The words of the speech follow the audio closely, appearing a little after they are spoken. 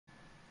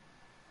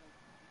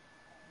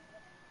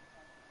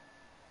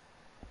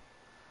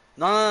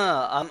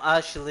No. I'm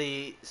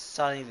actually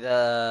starting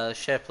the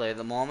share play at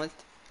the moment.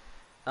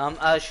 I'm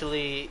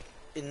actually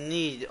in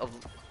need of.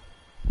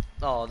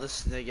 Oh,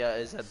 this nigga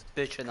is a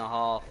bitch and a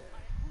half.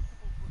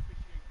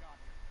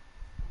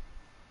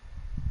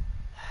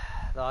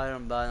 The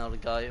Iron Banner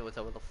guy,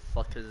 whatever the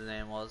fuck his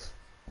name was.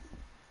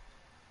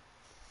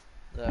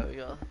 There we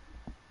go.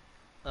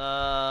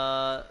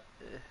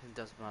 It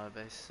doesn't matter,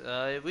 base.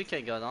 We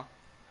can go now.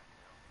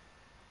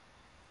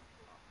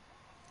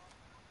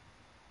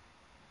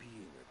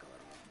 Being a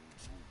guardian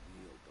means you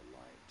wield the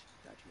light,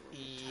 that you're a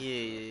protector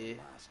Yeah. of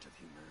the last of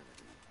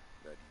humanity,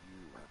 that you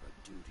have a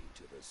duty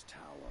to this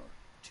tower,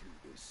 to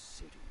this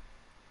city,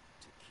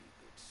 to keep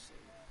it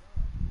safe.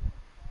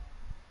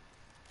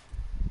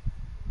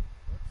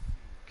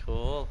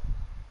 Cool.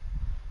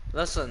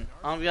 Listen,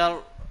 I'm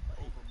gonna.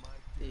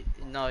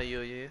 No,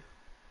 you.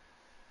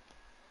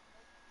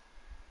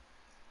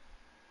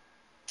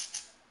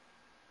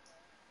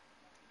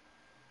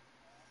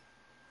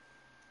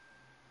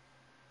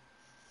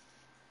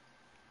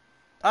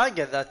 I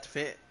get that.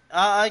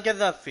 I get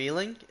that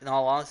feeling. In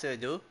all honesty, I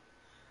do.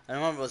 I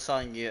remember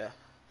saying yeah.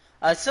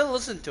 I still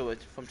listen to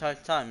it from time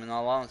to time. In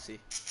all honesty,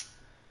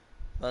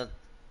 but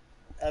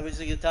every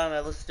single time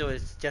I listen to it,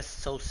 it's just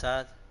so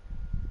sad.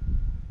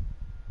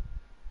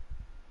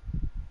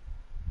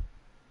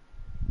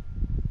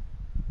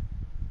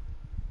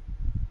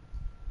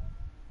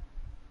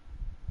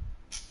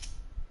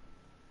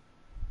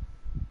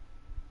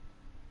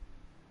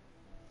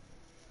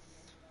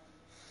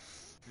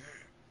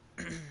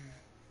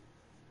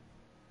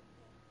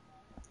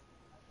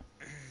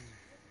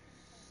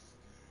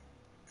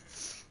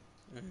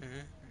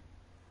 Mhm.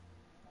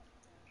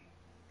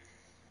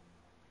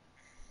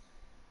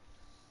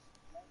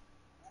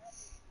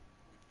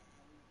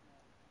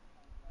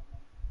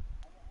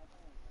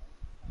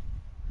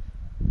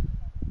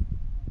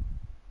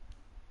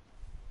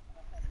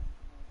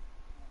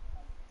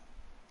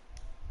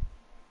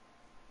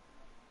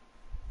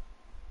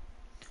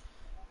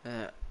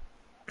 Yeah.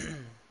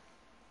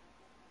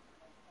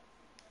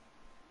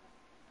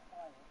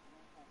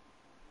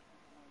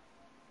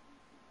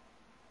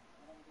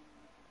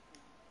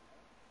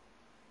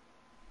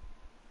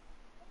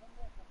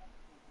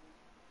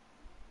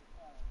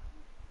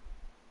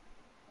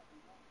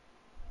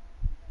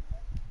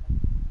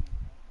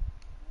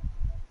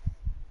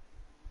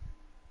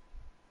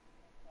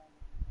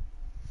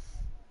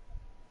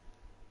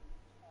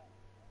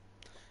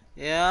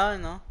 Yeah, I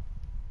know.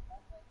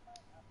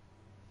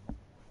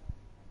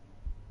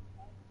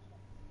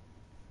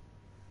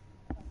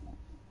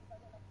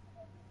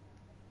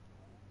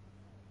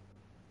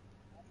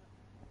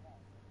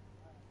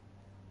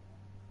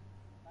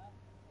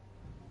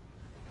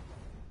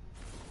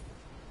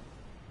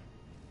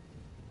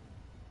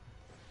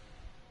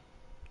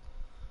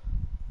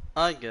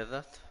 I get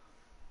that.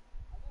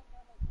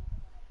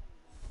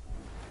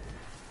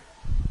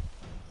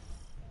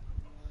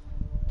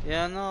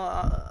 Yeah, no,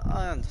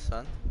 I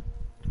understand.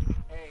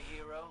 Hey,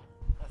 hero.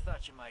 I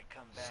thought you might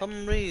come back Some here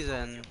before with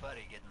reason your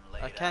buddy getting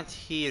I laid can't out.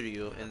 hear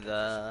you in Looking for some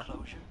the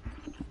closure?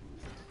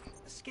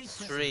 Escape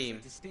vessels are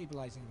stream.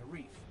 destabilizing the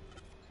reef.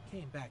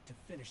 Came back to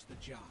finish the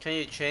job. Can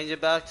you change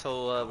it back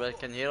so Red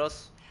can hear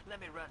us? Let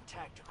me run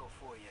tactical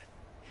for you.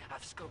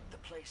 I've scoped the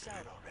place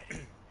out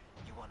already.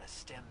 You want to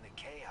stem the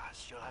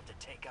chaos, you'll have to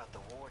take out the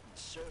warden's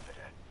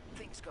servitor.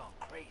 Things gone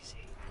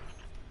crazy.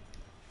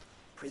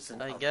 Prison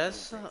I of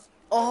guess. Losers.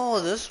 Oh,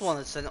 this one,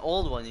 it's an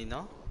old one, you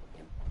know?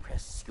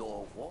 Impress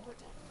your warden.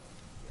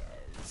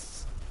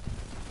 Yes.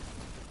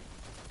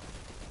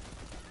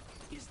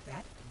 Is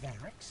that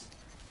Varix?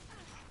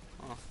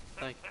 Oh,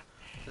 thank.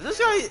 Is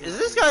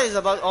this guy is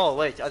about? Oh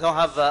wait, I don't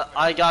have.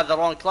 I got the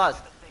wrong class.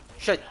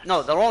 Shit,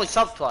 no, the wrong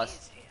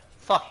subclass.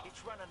 Fuck.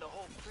 It's running the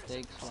whole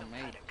prison Takes for some from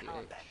kind of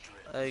combat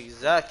drill.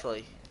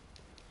 Exactly.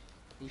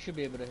 You should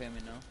be able to hear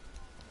me now.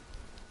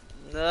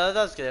 No,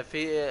 that's good.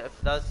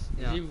 If that's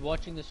you Is know, he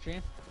watching the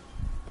stream?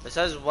 it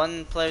says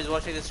one player is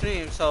watching the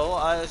stream, so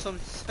I assume.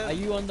 Are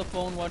you on the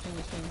phone watching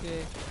the stream,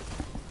 Jay?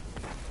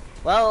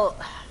 Well,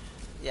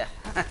 yeah.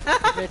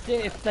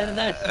 If then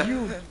that's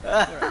you.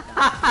 I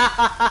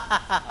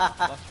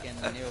fucking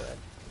knew it.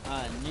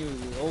 I knew.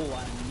 Oh,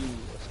 I knew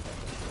it was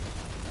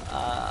fucking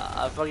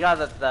I forgot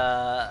that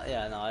the.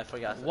 Yeah, no, I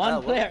forgot.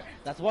 one player.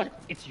 That's what.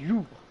 It's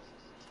you.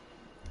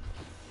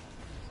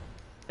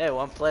 Hey,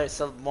 one player is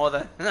still more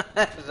than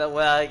the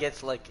way I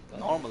get like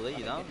normally,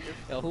 you know.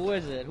 Yo, who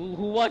is it? Who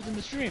watching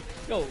the stream?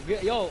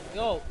 Yo,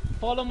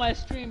 follow my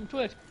stream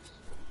Twitch.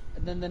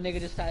 And then the nigga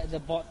just started, the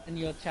bot in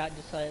your chat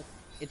just said,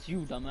 it's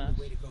you, dumbass.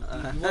 Way to go. You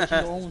watching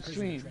your own Prison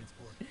stream.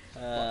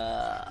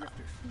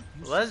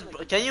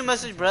 transport. Can you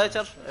message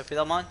Predator if you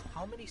don't mind?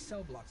 How many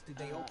cell blocks did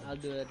they open? I'll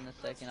do it in a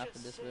second after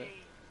this bit.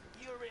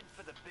 You're in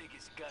for the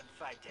biggest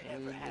gunfight to We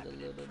ever did a happen in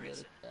little bit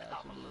prison. of that,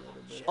 I'm a a little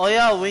little bit. Oh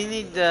yeah, we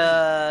need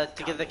to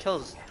get the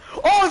kills.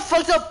 Oh, it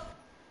fucked up.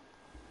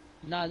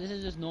 Nah, this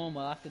is just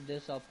normal. After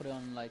this, I'll put it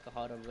on like a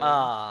harder version.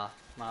 Oh,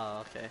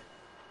 okay.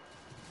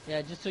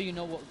 Yeah, just so you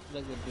know what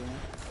like we're doing.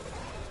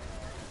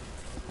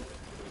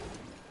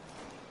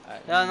 Alright,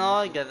 Yeah, no,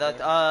 I get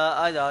that.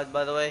 I died,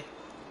 by the way.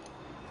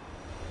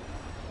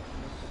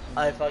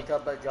 I fucked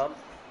up a jump.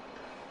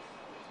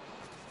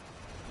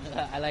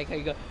 I like how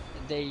you go.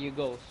 There you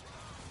go.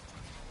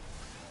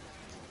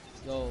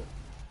 Yo,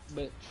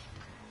 bitch.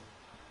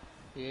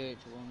 Bitch,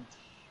 one.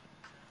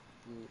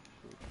 Good,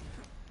 good.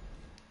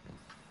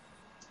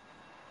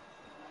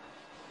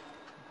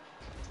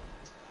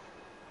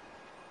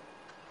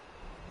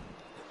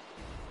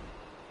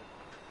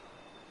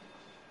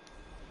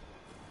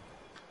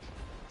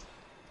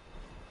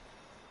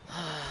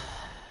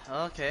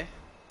 Okay.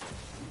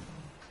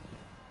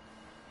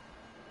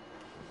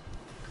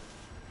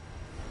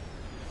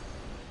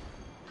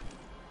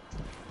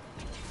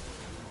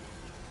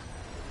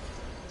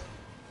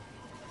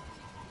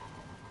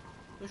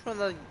 Which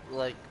one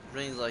like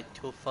brings like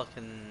two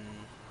fucking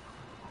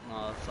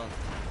no it's not.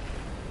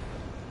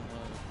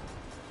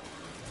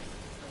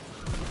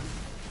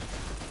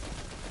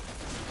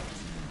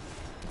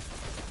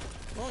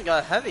 Oh it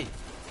got heavy.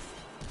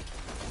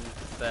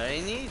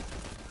 Very neat.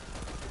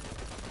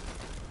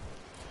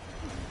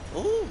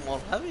 Ooh, more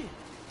heavy.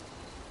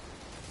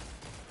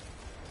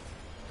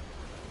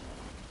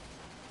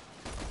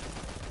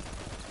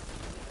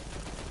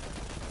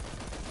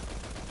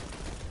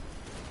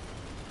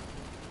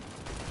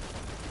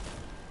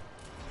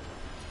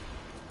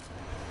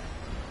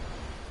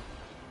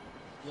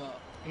 Yo,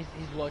 he's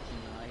watching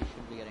now. He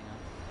should be getting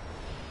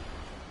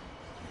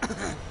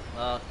out.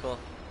 Ah, cool.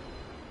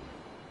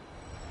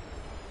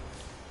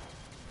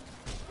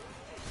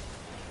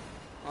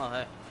 Oh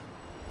hey.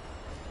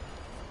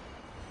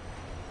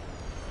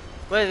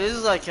 Wait, this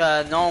is like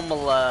a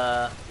normal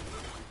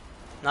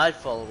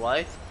nightfall,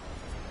 right?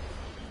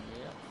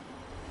 Yeah.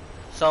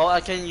 So I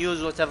can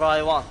use whatever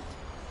I want,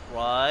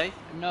 right?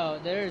 No,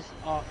 there's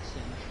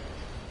oxen.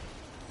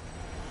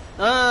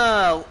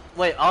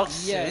 Wait,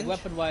 oxygen? Yeah,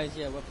 weapon-wise,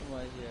 yeah.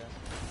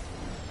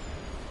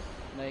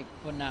 Like,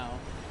 for now.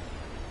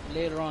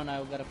 Later on,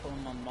 I gotta put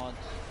them on mods.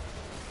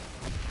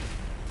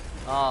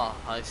 Ah,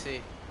 I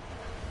see.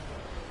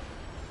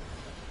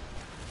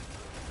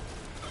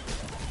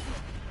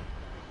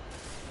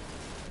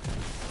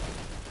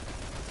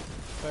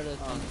 Further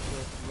things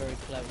was very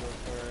clever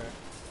for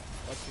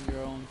watching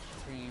your own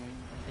stream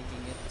and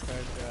thinking it's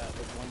character out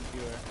with one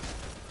viewer.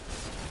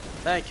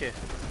 Thank you.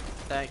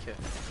 Thank you.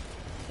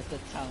 It's a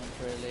talent,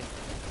 really.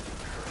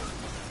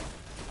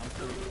 I'm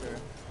pretty sure.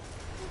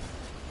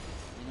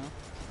 You know?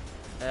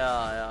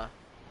 Yeah.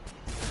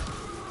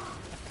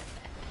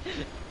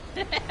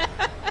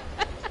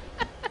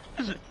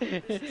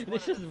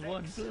 This is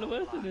one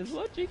person is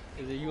watching.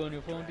 Is it you on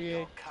your phone,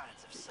 DA?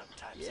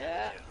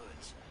 Yeah.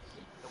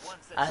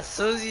 As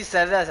soon as you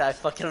said that, I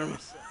fucking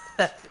remember.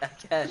 I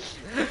can't.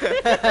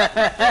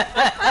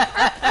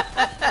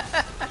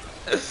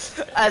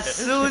 As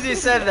soon as you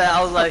said that,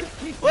 I was like,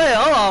 wait,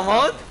 hold on,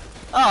 man.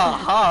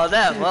 Oh,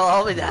 damn. Well,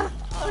 I'll be down.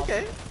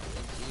 Okay.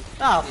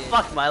 Oh,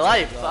 fuck my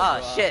life. Ah,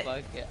 shit.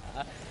 Fuck yeah.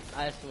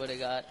 I swear to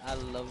God, I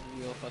love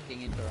your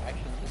fucking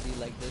interactions with you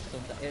like this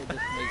sometimes. It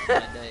just makes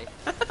my day.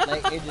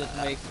 Like, it just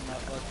makes my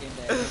fucking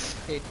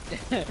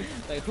day.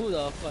 Like, who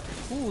the fuck?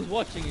 Who's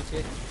watching it,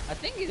 shit? I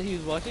think he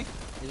was watching.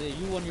 Is it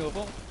you on your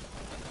phone?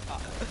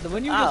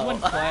 When you just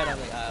went quiet, I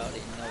was like, I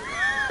already know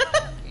this.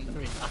 Fucking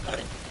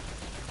retarded.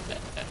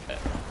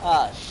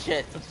 Ah,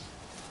 shit.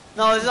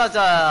 No, it's not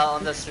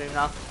on the stream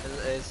now.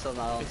 It's still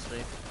not on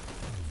stream.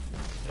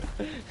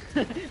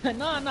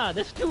 Nah,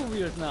 there's 2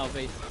 viewers now,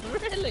 base.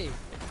 Really?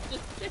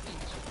 Just change.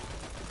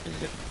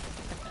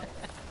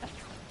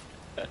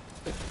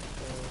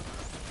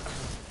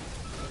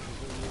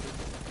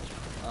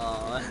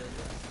 Oh.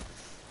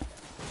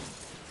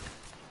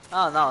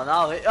 Oh no,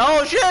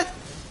 oh shit!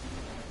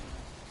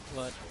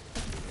 What?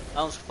 I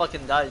almost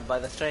fucking died by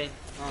the train.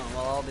 Oh,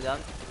 well, I'll be done.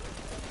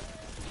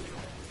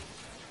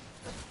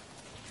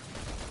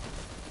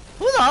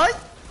 Who died?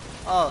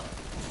 Oh,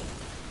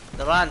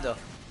 the rando.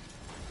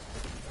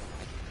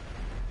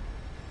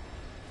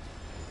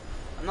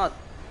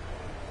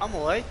 I'm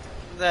awake.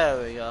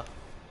 There we go.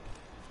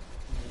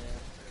 Yeah.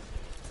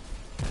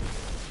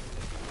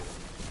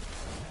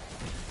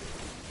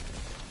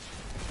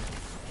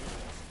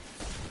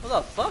 What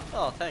the fuck?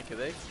 Oh, thank you,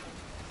 babe.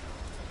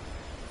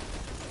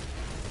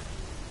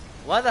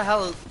 Why the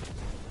hell?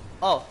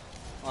 Oh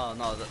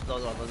no,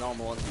 those are the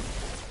normal ones.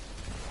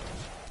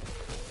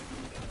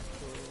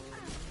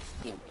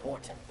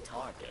 Important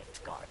target,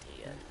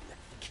 Guardian.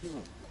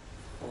 Kill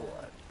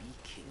or be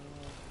killed.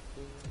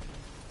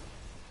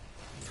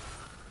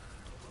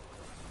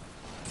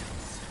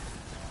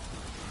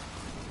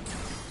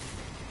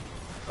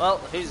 Well,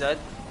 he's dead.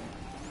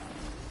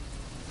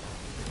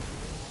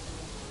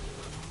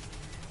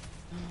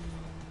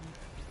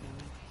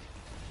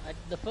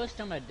 The first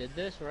time I did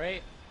this,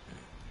 right?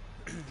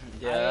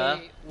 Yeah.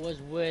 I was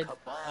with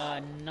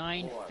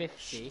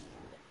 950,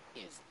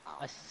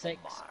 a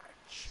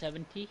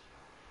 670.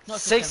 Not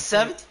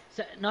 670?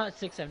 Not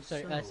 670.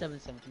 Sorry,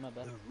 770. My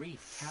bad. The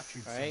Reef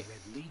captured some Right.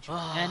 Red Legion.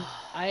 And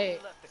I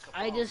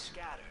just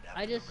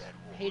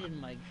hated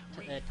my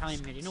time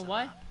here. You know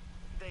why?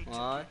 They took What?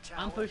 your tower.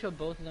 I'm pretty sure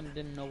both of them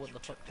didn't know what You the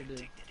fuck took to their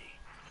do. dignity.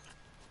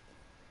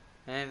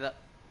 Ain't that?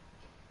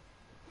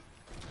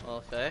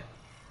 Okay.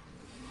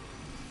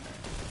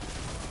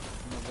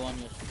 I'm gonna go on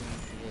your screen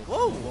for this.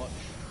 Whoa. Watch.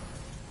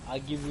 I'll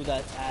give you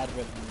that ad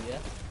revenue, yeah?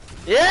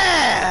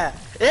 Yeah!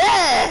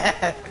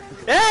 Yeah! Are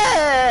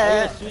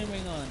Yeah! you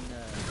streaming on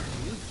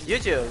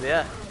YouTube? YouTube,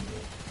 yeah.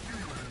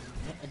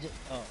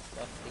 Oh,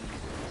 fuck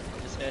things. I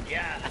just said,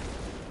 yeah!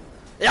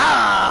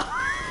 Yeah!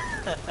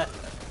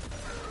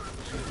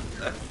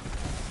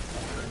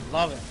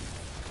 Love it.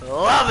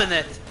 Loving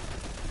it!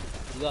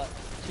 You got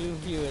 2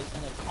 viewers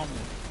and a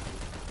comment.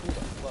 Who the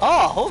fuck?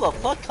 Oh, hold the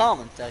fuck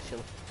comment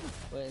actually.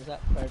 Wait, is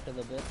that part of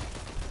the bit?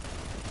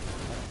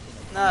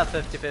 Nah,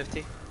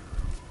 50-50.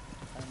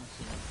 I don't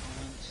see no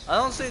comments. I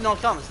don't see no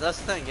comments, that's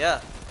the thing,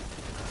 yeah.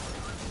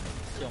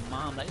 It's your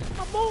mom like,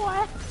 my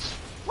boy!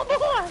 My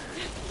boy!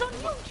 He's on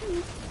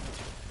YouTube!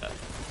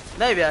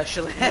 Maybe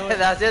actually, know what?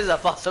 that is a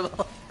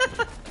possible.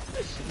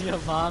 Your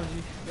mom,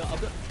 wait,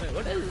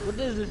 what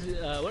is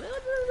this, what is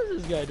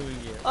this guy doing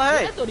here? Oh,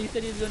 hey. I thought he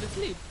said he was going to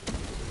sleep.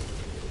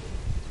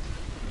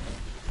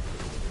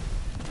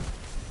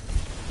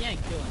 You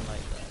can't kill him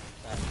like that.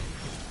 I'm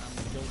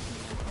joking.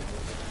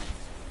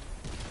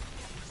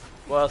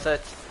 Worth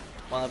it.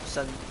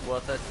 100%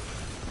 worth it.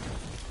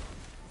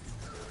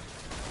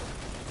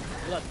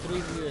 You got 3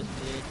 viewers,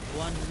 dude.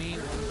 1 me,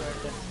 1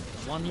 person,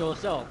 1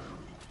 yourself.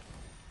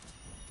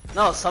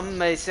 No, some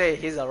may say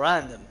he's a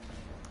random.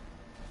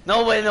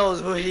 Nobody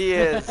knows who he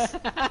is.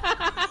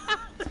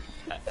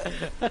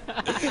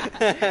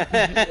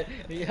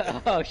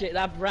 Yeah, oh shit,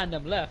 that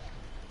random left.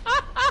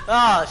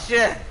 Oh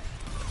shit.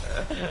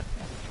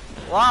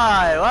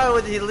 Why? Why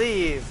would he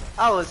leave?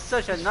 I was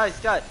such a nice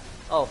guy.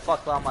 Oh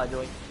fuck, what am I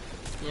doing?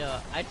 Yeah,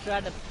 I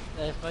tried to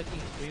fucking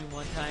stream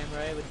one time,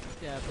 right, with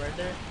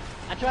Predator.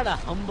 I tried to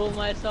humble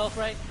myself,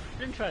 right?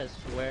 I didn't try to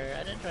swear,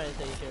 I didn't try to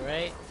say shit,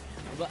 right?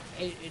 But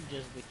it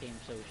just became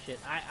so shit.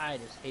 I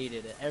just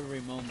hated it.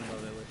 Every moment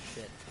of it was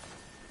shit.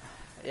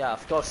 Yeah,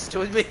 of course, it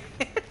would be.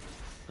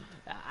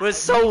 I- We're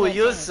so me and my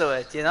used to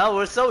friends- it, you know?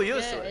 We're so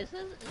used Yeah, to it. it's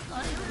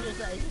not even just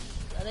that. It's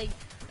just like,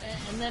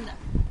 and then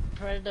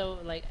Predator,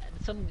 like,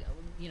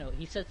 you know,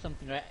 he said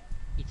something, right?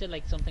 He said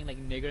like something like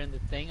nigger in the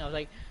thing. I was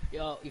like,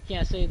 yo, you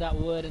can't say that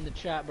word in the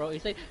chat, bro. He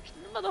said,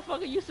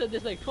 motherfucker, you said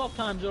this like 12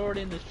 times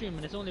already in the stream,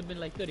 and it's only been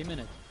like 30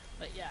 minutes.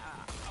 Like, yeah,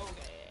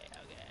 okay.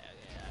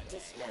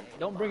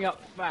 Don't bring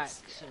up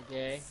facts,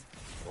 okay?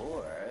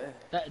 Or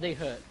That they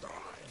hurt.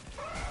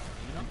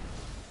 You know?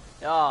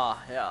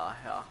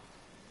 Yeah.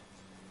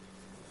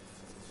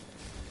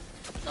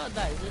 It's not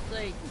that. It's just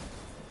like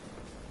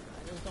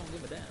I just don't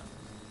give a damn.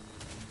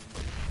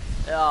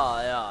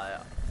 Yeah.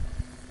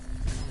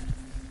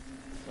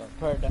 But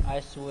Predator, I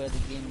swear the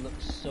game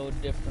looks so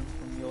different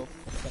from your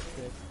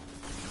perspective.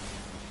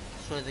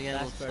 So the game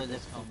That's looks so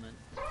Predator's different. comment.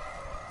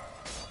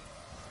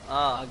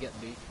 Ah, I'll get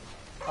beat.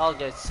 I'll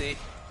get C.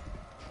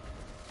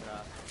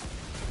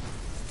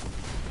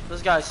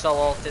 This guy's so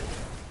ulted.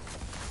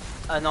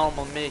 A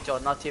normal meteor,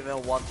 not even a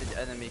wanted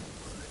enemy.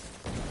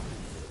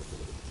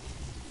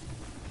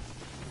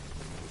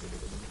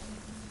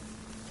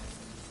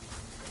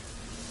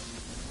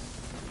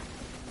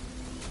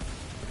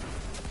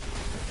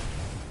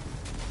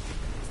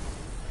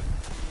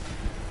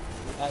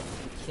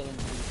 Actually killing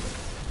people.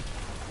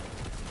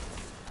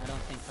 I don't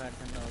think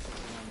Predator knows it's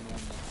not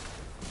normal.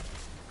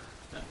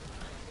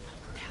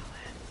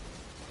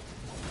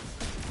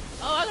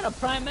 Oh, I got a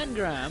prime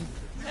engram.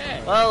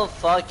 Hey. Well,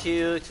 fuck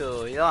you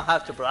too. You don't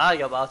have to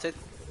brag about it.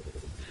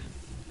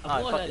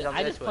 I, fuck it, I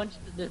I'm just this way. punched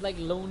this like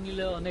lonely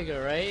little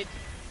nigga, right?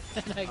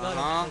 And I got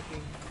Uh-huh. a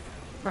fucking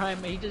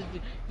prime. He just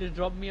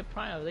dropped me a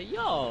prime. I was like,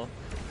 yo,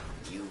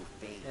 you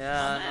face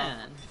Yeah, I know.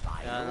 man. Yeah,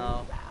 I final know.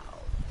 round.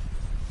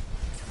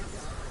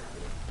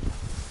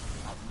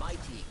 A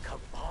mighty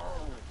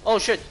cabal. Oh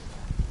shit!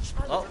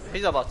 Oh,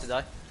 he's about to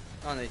die.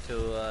 I need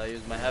to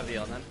use my heavy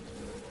on him.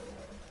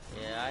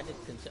 Yeah, I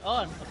just consider.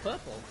 Oh, a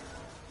purple.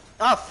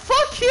 Ah,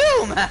 fuck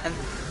you, man!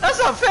 That's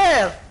not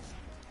fair!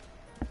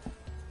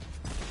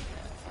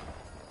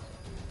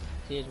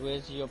 Cheers,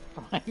 where's your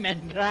prime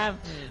engram?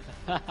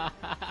 Oh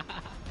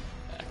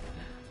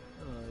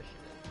shit.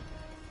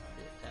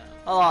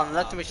 Hold on,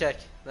 let me check.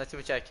 Let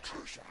me check.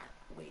 Treasure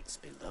waits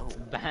below.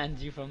 Banned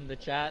you from the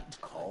chat.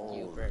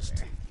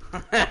 Caused. I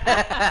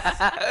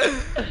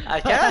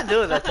can't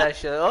do that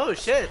actually. Oh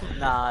shit!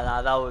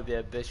 Nah, that would be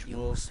a bitch You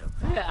move. survive.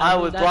 Yeah, I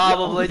mean, would that's the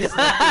probably only do-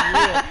 fucking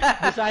hero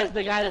besides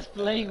the guy that's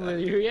playing with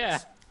you, yeah.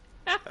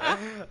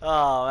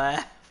 Oh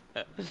man.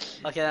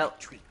 Okay, now,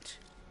 Retreat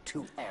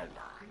to ally.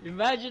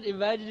 Imagine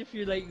if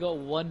you like got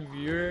 1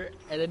 viewer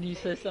and then he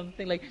says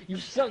something like, "You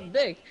suck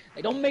dick.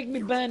 Like, don't make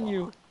me ban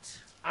you.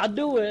 I'll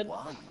do it."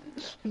 One.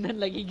 And then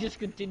like he just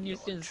continues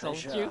to insult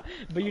treasure. you,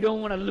 but you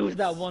don't want to lose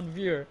that 1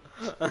 viewer.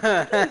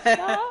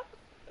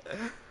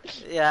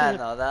 yeah,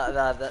 no,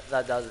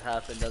 that doesn't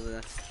happen, doesn't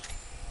it?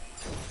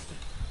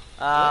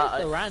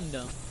 Where's the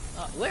random?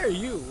 Where are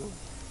you?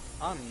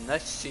 I'm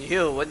next to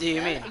you. What do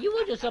you mean? You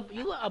were just up.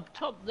 You were up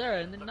top there,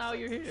 and then now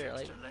you're here.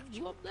 Like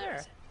you up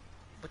there.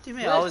 What do you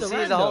mean? I Where's was the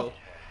here the whole. rando?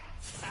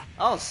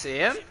 I'll see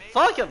him.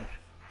 Fuck him.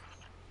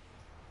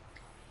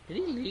 Did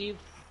he leave?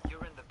 You're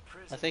in the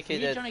prison. I think he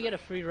He's did. trying to get a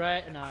free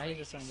ride. Nah, he's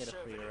just trying to get a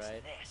free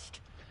ride.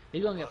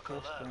 He's gonna get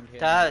forced spawned here.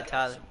 Tyler.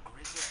 Some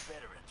grizzled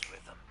veterans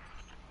with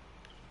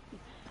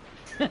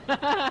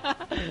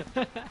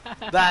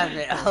them. Ban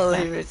it. I'll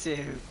leave it to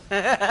him.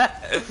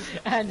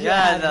 And Yeah,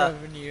 ad no.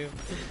 revenue.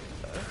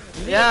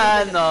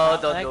 Yeah, no,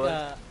 don't like, do it.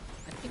 I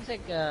think it's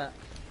like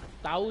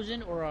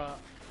 1,000 or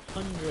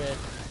 100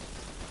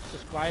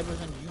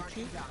 subscribers on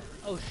YouTube.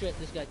 Oh shit,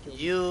 this guy killed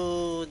me.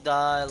 You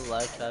die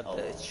like a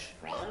bitch.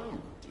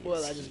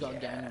 Well, I just got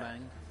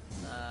gangbanged.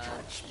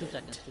 2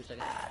 seconds, 2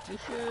 seconds. You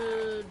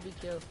should be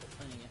careful.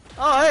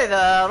 Oh, hey,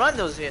 the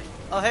rando's here.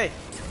 Oh, hey.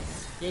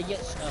 Yeah,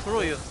 get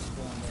Screw you.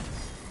 spawned in.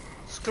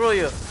 Screw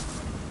you.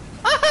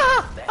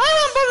 Ah!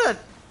 I'm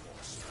burning!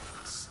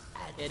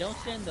 Yeah, don't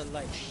stand the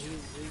light. He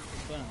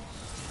burns.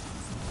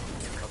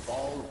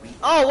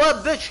 Oh, what a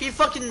bitch. He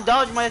fucking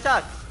dodged my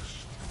attack.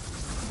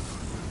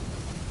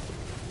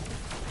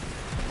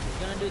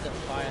 He's gonna do the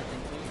fire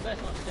thing, so you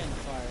best not stay in the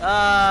fire.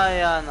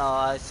 Yeah, no,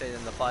 I stayed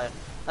in the fire.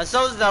 And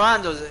so is the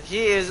randos.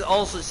 He is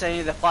also staying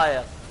in the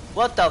fire.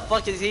 What the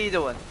fuck is he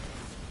doing?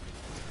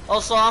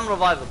 Also, I'm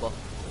revivable.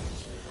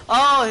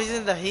 Oh, he's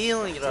in the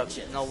healing grab.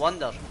 No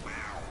wonder.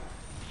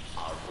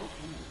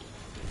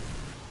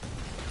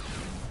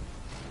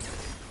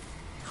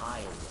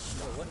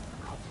 What?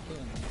 What's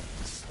killing me?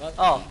 Well,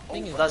 Oh, the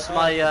thing is, that's the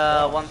my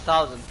boss is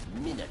 1000.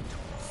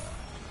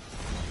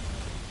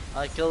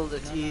 I killed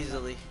it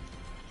easily.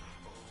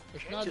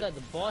 It's not that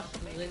the boss,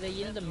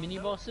 you know the mini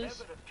bosses?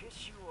 Never to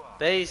piss you off.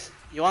 Base,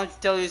 you want to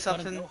tell you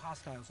something? No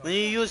hostiles When you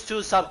use 2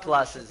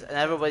 subclasses and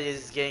everybody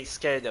is getting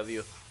scared of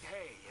you.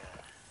 Hey,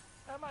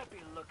 I might be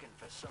looking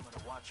for someone to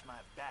watch my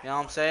back. You know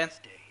what I'm saying? these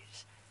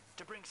days,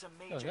 to bring some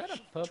Oh, is major that a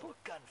heat to purple?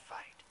 a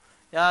gunfight.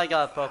 Yeah, I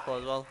got a purple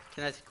as well.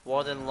 Kinetic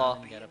Warden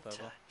Law. I get a purple.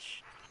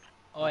 Touch.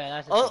 Oh yeah,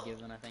 that's a Oh.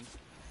 given, I think.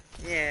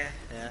 Yeah.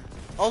 Yeah.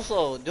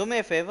 Also, do me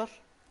a favor.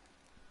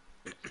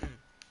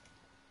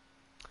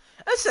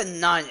 It's a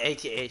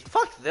 988.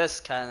 Fuck this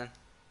cannon.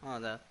 Oh,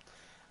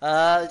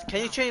 that.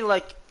 Can you change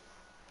like?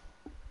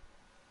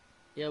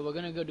 Yeah, we're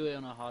gonna go do it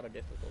on a harder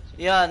difficulty.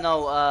 Yeah,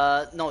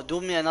 no. No.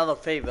 Do me another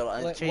favor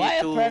and Wait, change why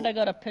it a Predator to.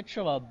 got a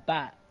picture of a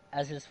bat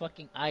as his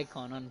fucking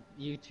icon on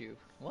YouTube?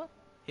 What?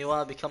 You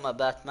wanna become a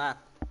Batman?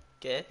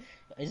 Okay.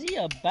 Is he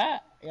a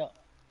bat?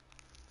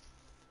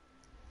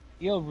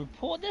 Yo,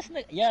 report this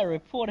nigga. Yeah,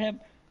 report him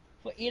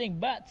for eating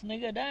bats,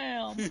 nigga.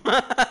 Damn.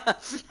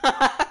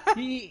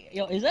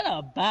 Yo, is that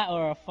a bat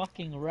or a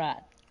fucking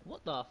rat?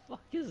 What the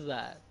fuck is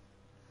that?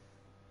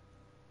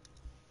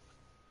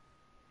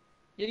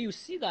 Yeah, you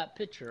see that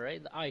picture,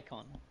 right? The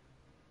icon.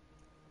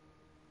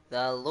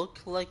 That look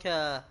like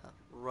a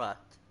rat.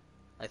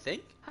 I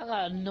think. I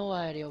got no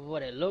idea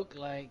what it looked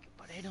like,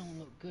 but they don't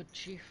look good,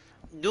 chief.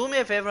 Do me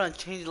a favor and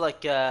change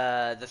like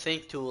the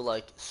thing to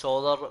like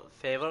solar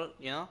favor.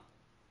 You know.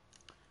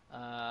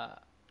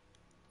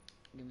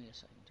 Give me a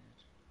second.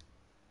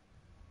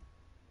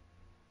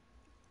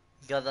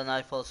 Got a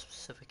knife for a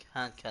specific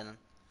hand cannon.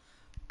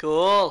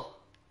 Cool.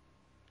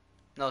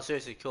 No,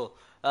 seriously, cool.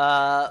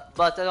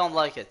 But I don't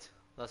like it.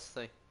 That's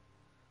the thing.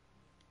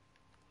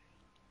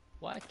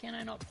 Why can't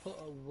I not put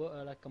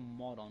like a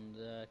mod on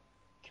the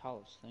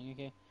cows thing?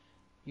 Okay,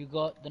 you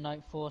got the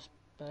Night Force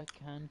back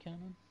hand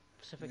cannon.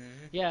 Pacific.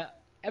 Yeah,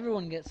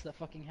 everyone gets the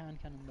fucking hand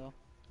cannon though.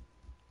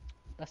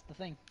 That's the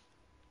thing.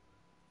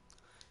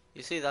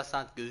 You see, that's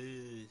not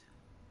good.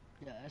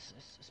 Yeah, it's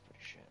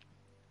pretty shit.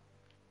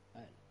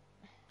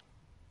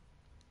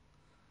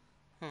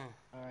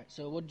 Alright,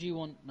 so what do you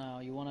want now?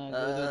 You wanna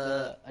go with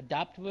the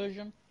adapt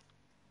version?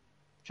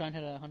 Try and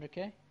hit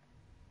 100k?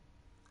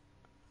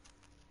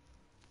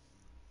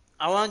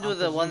 I want to do I'll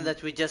the one presume-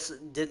 that we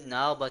just did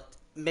now, but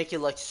make it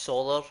like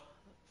solar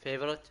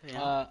favorite. You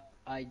know?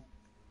 I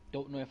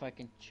don't know if I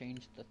can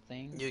change the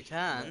thing. You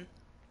can.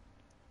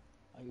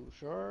 Are you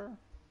sure?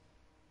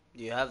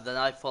 You have the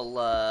Nightfall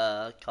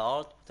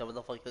card, whatever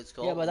the fuck it's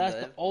called. Yeah, but that's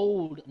in the there.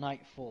 old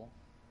Nightfall.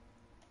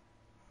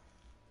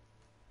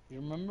 You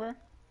remember?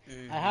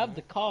 I have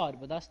the card,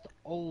 but that's the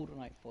old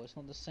Nightfall. It's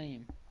not the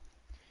same.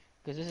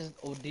 Because this is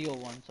the Ordeal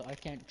one, so I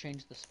can't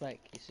change the spec.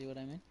 You see what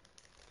I mean?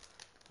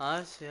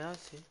 I see, I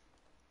see.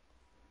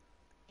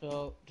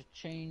 So, to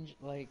change,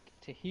 like,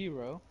 to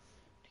Hero,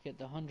 to get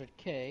the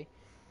 100k,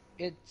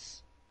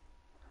 it's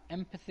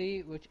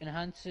Empathy, which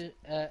enhances,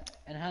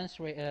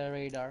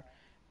 radar,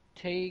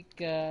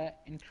 take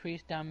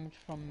increased damage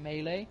from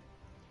melee,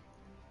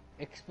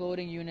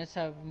 exploding units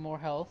have more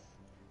health,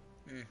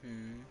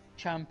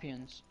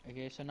 champions.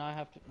 Okay, so now I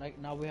have to,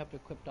 now we have to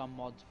equip our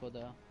mods for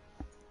the...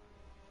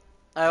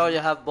 I already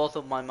have both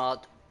of my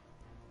mod.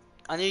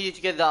 I need you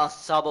to get the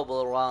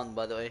unstoppable round,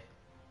 by the way.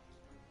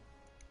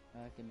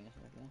 give me a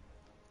second.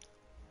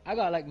 I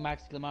got like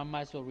max glimmer, I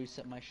might as well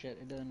reset my shit.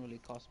 It doesn't really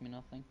cost me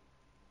nothing.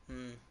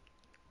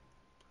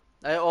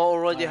 I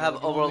already Alright, have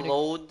what do you want me to-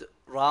 overload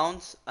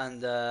rounds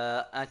and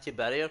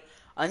anti-barrier.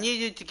 I need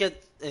you to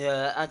get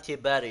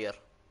anti-barrier.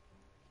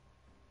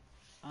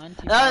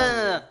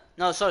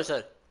 No,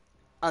 sorry.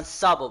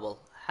 Unstoppable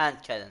hand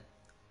cannon.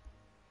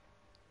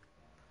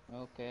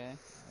 Okay,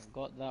 I've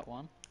got that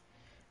one.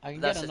 I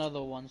can That's get it.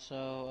 another one,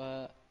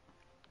 so,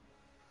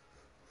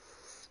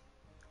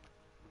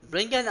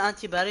 Bring an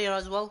anti-barrier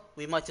as well.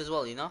 We might as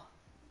well, you know.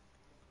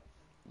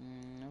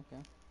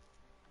 okay.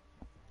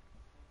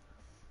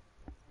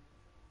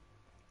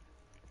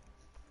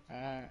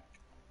 Uh,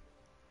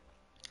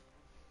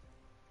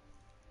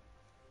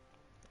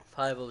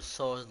 5 of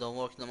swords don't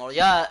work no more.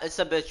 Yeah, it's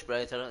a bitch,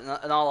 Praetor.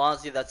 In all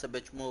honesty, that's a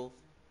bitch move.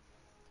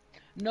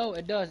 no,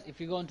 it does, if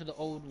you go into the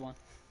old one.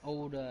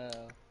 Old,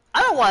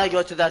 I don't want to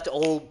go to that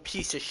old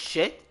piece of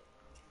shit.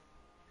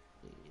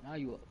 now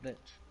you a bitch.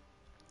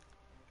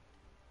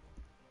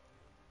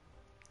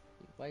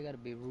 Why you gotta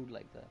be rude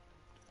like that?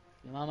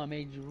 Your mama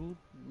made you rude?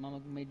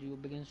 Mama made you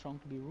big and strong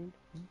to be rude?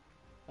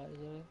 Why is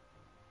that it?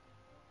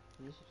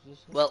 Is this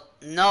it? Well,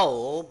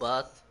 no,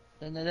 but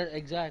Then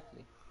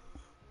exactly.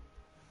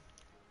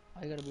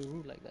 Why you gotta be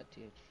rude like that,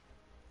 TH?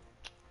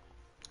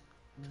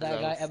 Did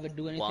that guy ever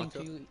do anything want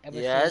to you? Ever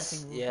say Yes,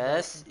 anything rude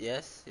yes, about you?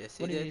 yes, yes,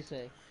 he What did did. he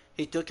say?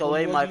 He took Told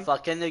away you my ugly?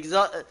 fucking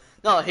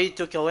No, he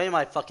took away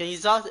my fucking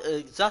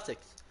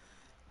exotics.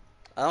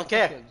 I don't Fuck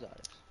your care.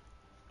 exotics.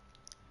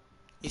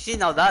 You see,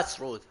 now that's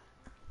rude.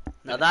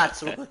 Now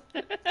that's rude.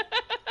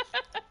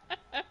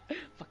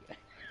 Fuck it.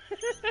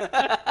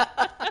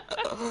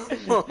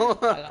 I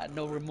got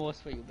no remorse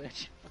for you,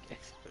 bitch. Okay.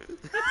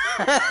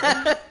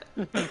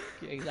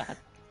 Exactly.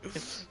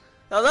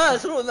 Now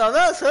that's rude. Now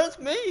that's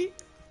hurt me.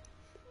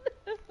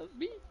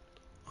 Me?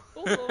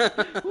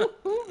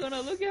 Who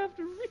gonna look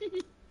after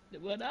me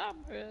when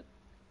I'm hurt?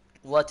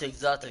 What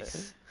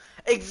exotics?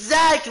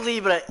 Exactly,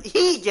 bro.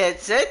 He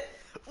gets it.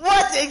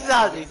 What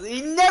exotics?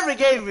 He never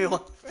gave me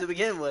one to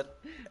begin with.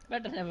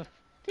 Better never.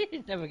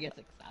 He never gets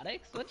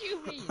exotics. What do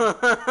you mean?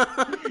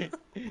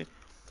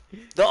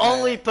 The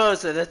only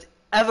person that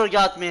ever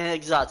got me an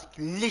exotic,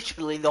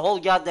 literally in the whole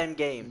goddamn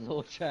game,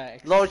 Lord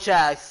Shax. Lord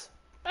Shax.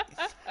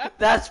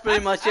 That's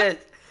pretty much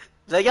it.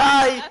 The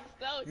guy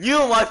That's so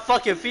knew my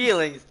fucking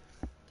feelings.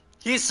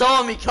 He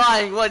saw me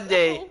crying one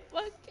day.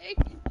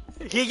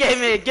 fucking. He gave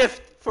me a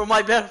gift for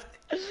my birthday.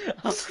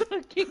 I'm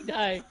fucking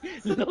dying.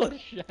 Lord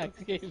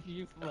Shax gave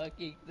you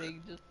fucking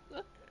thing just.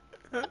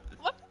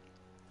 What?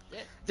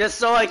 Just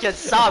so I can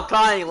stop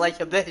crying like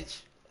a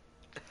bitch.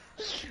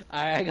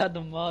 Alright, I got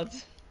the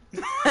mods.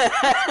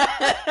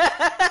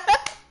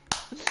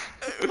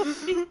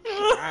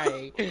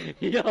 Crying.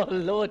 Yo,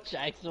 Lord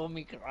Shax saw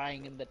me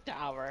crying in the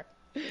tower.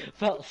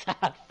 Felt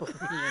sad for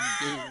me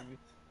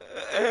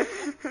and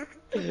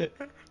gave me.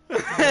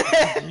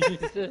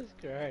 Jesus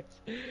Christ.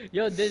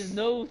 Yo, there's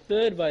no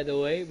third, by the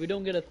way. We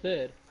don't get a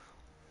third.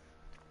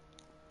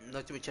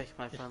 Let me check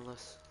my friend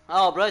list.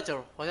 Oh,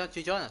 Brighter, why don't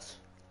you join us?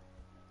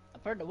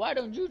 Why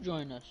don't you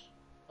join us?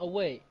 Oh,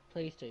 wait.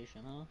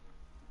 PlayStation, huh?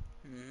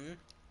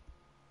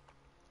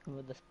 Mm-hmm.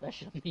 With the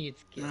special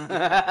needs kid.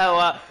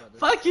 Well,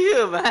 fuck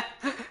you, man.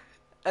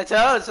 It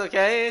hurts,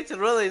 okay? It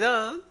really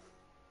does.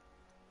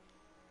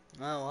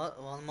 Oh,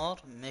 what? One more?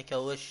 Make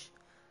a wish.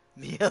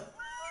 Be a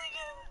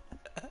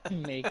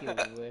Make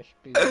a wish.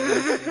 Be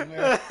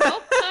a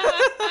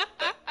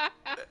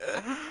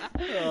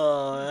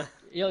Oh,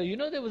 Yo, you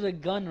know there was a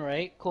gun,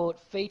 right? Called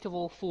Fate of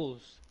All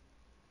Fools.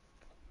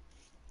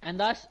 And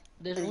there's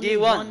only D1.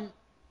 one.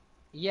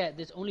 Yeah,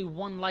 there's only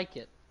one like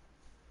it.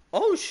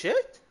 oh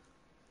shit.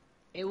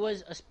 It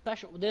was a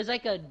special. There's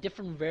like a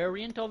different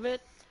variant of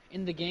it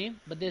in the game,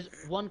 but there's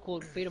one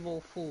called Fate of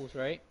All Fools,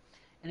 right?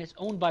 And it's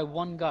owned by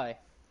one guy.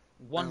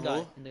 One And guy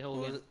who? in the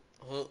whole game.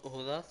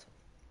 Who that?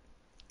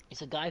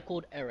 It's a guy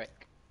called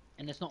Eric,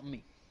 and it's not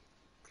me.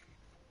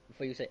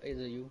 Before you say, is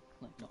it you?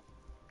 Like, no.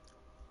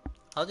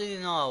 How did you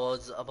know I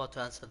was about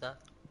to answer that?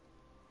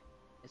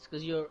 It's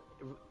because you're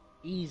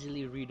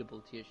easily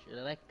readable, Tish.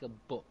 You're like a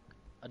book,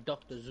 a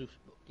Dr. Zeus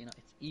book. You know,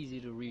 it's easy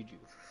to read you.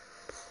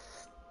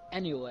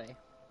 Anyway,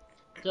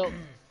 so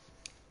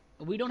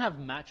we don't have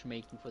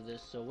matchmaking for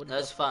this, so what?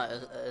 That's fine.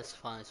 It's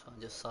fine. It's fine.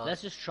 Just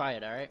Let's just try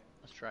it, all right?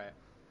 Let's try it.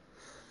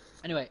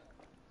 Anyway,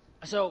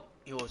 so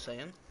you were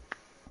saying?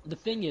 the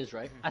thing is,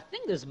 right? I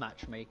think there's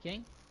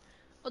matchmaking.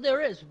 Oh,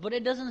 there is, but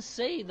it doesn't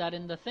say that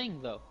in the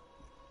thing, though.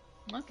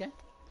 Okay.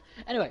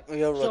 Anyway,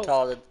 You're so,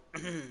 retarded.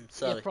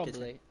 Sorry. yeah,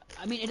 probably.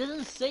 I mean, it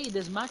doesn't say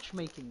there's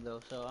matchmaking though,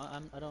 so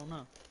I don't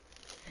know.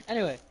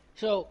 Anyway,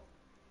 so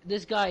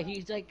this guy,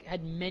 he's like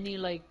had many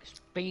like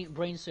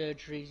brain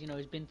surgeries. You know,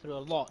 he's been through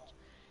a lot,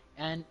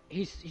 and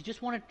he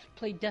just wanted to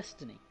play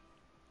Destiny.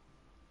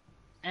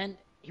 And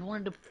he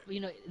wanted to, you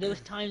know, there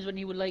was times when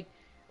he would like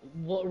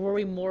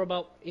worry more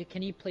about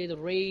can he play the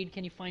raid,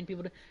 can he find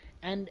people to,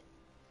 and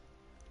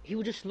he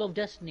would just love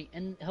Destiny.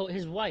 And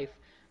his wife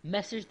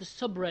messaged the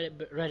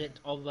subreddit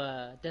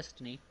of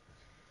Destiny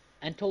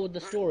and told the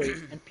story,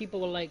 and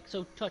people were like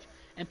so touched.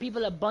 And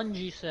people at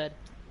Bungie said,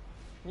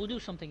 "We'll do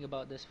something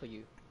about this for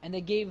you." And they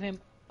gave him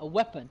a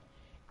weapon.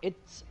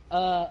 It's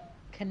a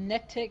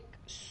kinetic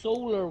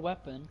solar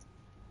weapon,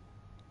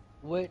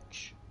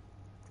 which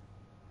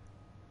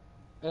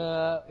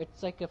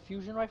it's like a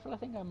fusion rifle. I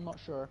think, I'm not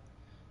sure.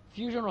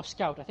 Fusion or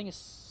scout? I think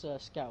it's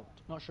scout.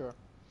 Not sure.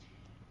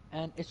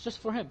 And it's just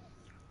for him.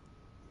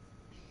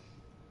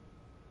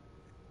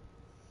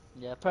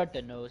 Yeah,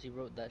 Predator knows. He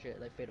wrote that shit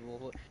like Fate of All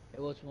Fools. It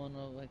was one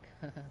of like.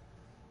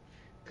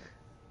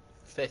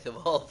 Fate of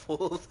all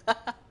fools.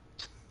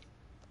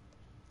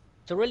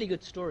 It's a really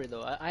good story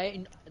though.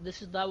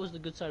 That was the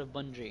good side of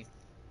Bungie.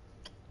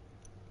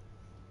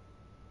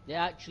 They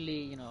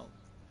actually,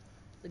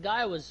 the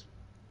guy was,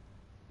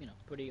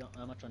 pretty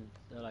much on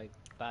like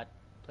bad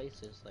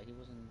places. Like he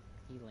wasn't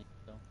healing.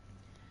 So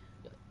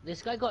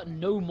this guy got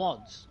no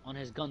mods on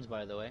his guns,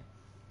 by the way.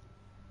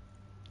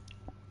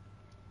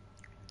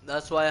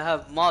 That's why I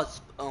have mods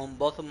on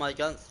both of my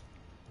guns.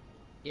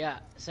 Yeah,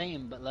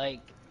 same. But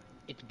like,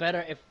 it's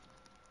better if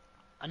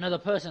another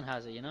person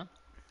has it.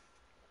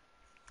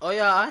 Oh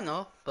yeah, I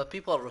know, but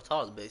people are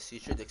retarded, based. You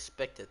should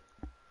expect it.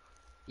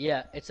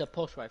 Yeah, it's a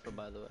pulse rifle,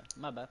 by the way.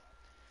 My bad.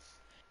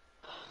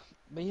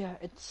 But yeah,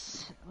 it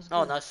was good.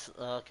 Oh, nice.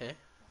 Okay.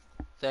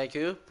 Thank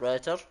you,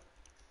 Predator.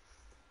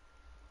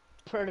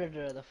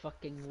 Predator, the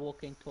fucking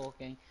walking,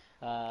 talking,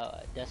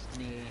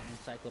 Destiny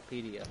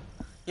encyclopedia.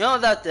 You know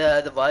that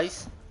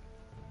device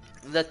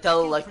that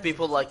tell like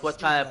people like what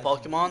kind of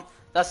Pokemon?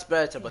 That's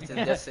Predator, but in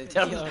Destiny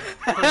terms.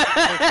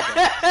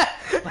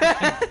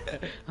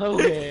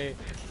 Okay,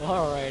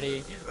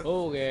 alrighty,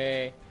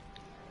 okay.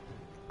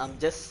 I'm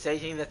just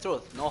stating the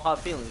truth. No hard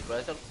feelings,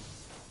 Predator.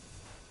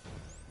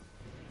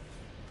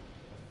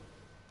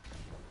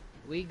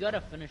 We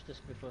gotta finish this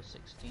before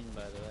 16,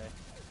 by the way.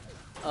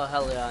 Oh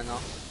hell yeah, I know.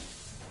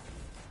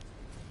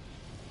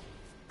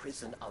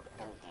 Prison of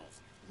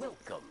Elders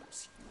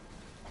welcomes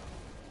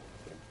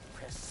you.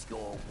 Impress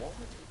your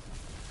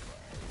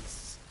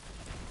wardens.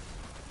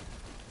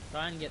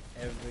 Try and get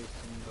every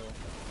single.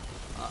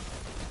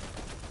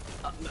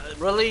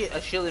 Really?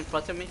 A shield in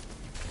front of me?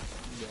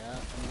 Yeah,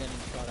 I'm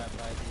getting shot at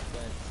by these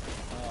guys.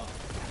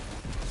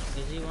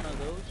 Is he one of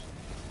those?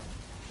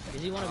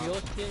 Is he one of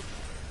yours, kid?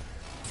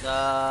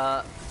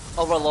 The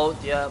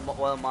overload, yeah,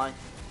 one of mine.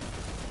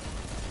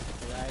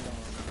 Yeah, I don't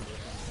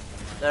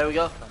remember. There we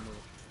go.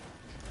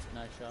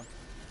 Nice shot.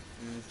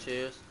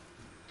 Cheers.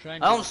 Try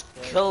and I almost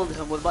killed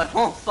him with my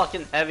own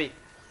fucking heavy.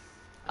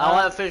 I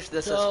want to finish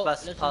this as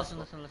fast as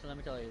possible. Listen, let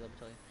me tell you.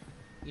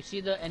 You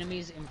see the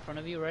enemies in front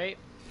of you, right?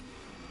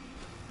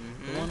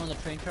 The one on the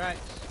train tracks?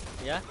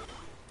 Yeah?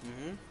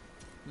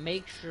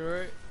 Make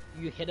sure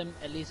you hit them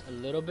at least a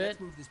little bit.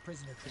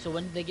 So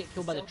when they get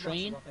killed by the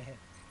train,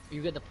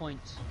 you get the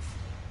points.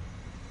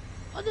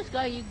 Oh, this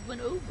guy, you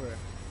went over.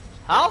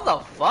 How the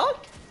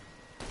fuck?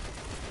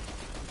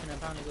 You can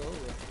apparently go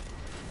over.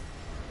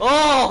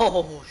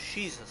 Oh,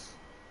 Jesus.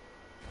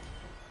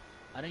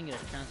 I didn't get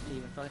a chance to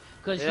even fucking...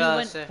 Because Yeah, he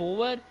went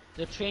forward,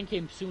 the train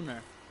came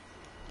sooner.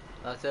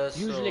 That is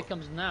Usually it so.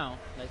 comes now,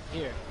 like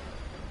here.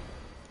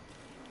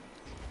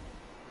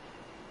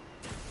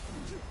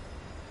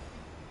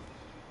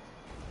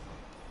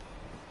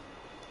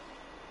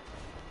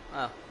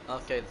 Oh,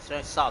 okay, the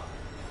train stopped.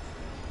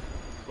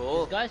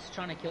 Cool. This guy's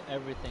trying to kill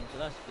everything, so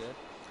that's good.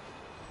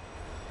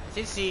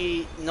 Since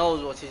he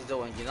knows what he's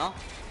doing, you know?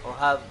 Or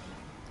have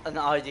an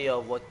idea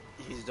of what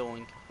he's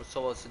doing, or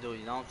supposed to do,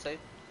 you know what I'm saying?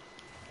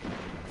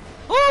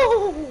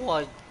 Oh,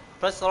 I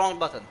pressed the wrong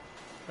button.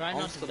 Try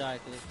not to die,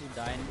 because if you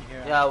die in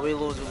here... Yeah, we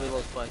lose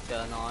fight,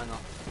 yeah, no, I know.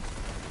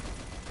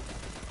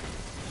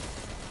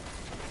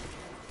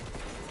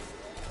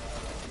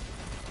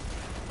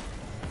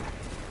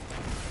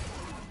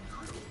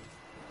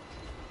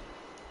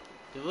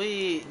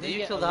 Did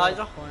you kill the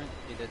Hydra?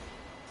 You did.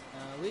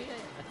 I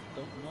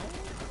don't know. I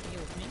think it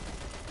was me.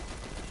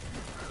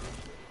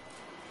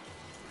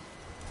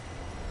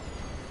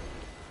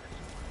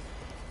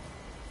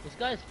 This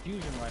guy's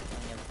fusion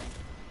rifling everything.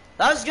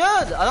 That's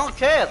good! I don't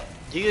care!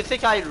 Do you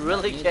think I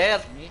really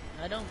care?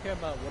 I don't care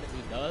about what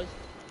he does,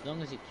 as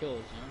long as he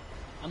kills,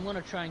 I'm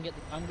gonna try and get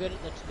I'm good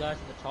at the guys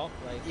at the top,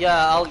 like...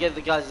 Yeah, I'll get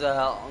the guys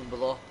on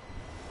below.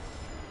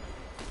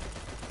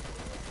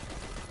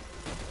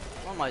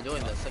 Why am I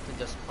doing this? I can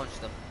just punch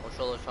them or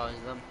shoulder charge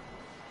them.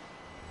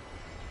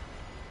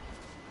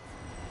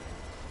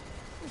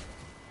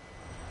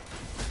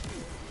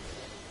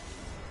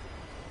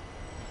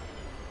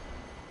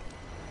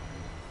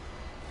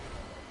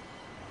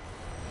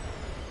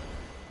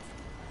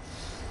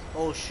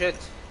 Oh shit.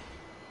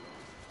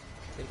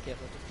 Be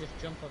careful, just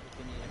jump up if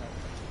you need help.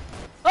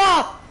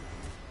 Ah!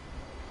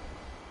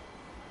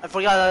 I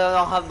forgot I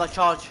don't have my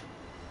charge.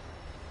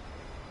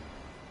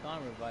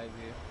 Can't revive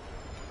you.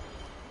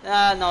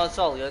 Ah, no, it's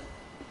all good.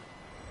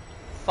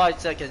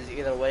 5 seconds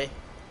either way.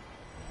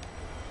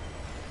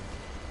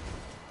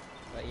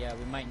 But yeah,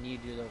 we might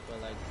need you though for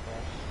like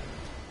boss.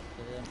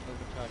 Because I'm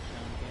overcharged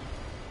down here.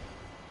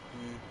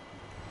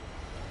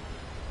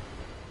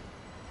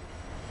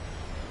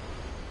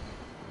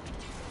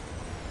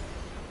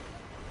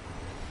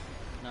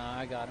 Nah,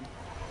 I got him.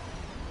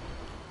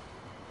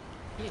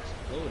 He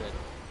exploded.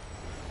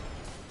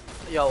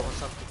 Yo,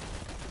 what's up?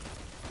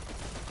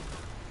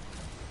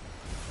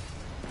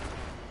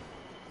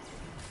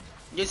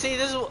 You see,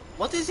 this is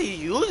what is he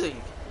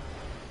using?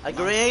 A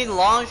grenade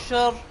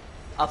launcher,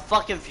 a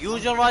fucking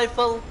fusion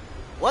rifle.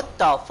 What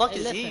the fuck Hey,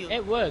 is listen, he?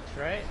 it works,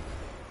 right?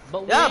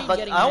 But we Yeah, ain't but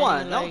getting I many,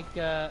 wanna know. like,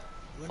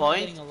 We're not Point?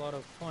 getting a lot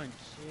of points.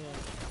 Yeah.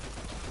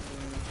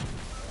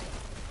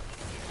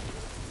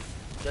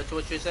 That's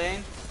what you're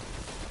saying?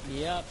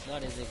 Yep,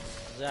 that is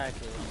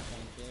exactly what I'm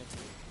saying, kid.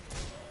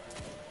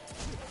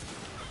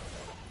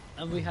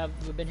 And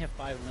we've been here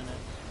 5 minutes.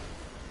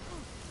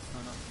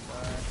 No, not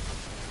bad.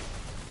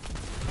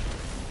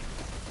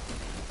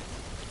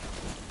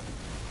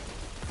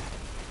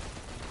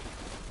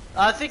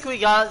 I think we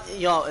got,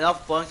 you know,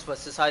 enough points, but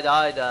since I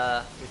died,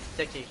 we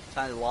think he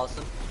kind of lost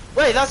him.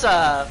 Wait, that's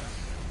a...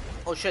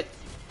 Oh shit.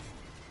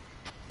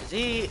 Is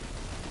he...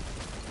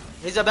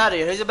 He's a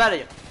barrier, he's a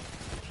barrier.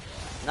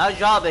 Nice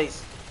job,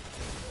 Ace.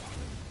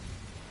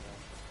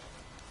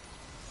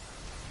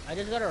 I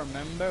just gotta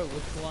remember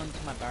which one's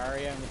my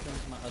barrier and which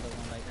one's my other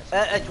one. Like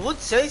that's It would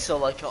say so,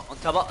 like, on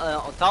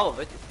top of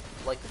it.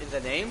 Like, in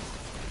the name.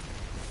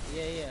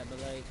 yeah, but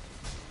like,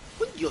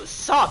 Would you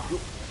suck, you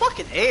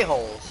fucking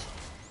a-holes.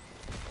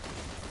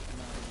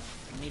 no,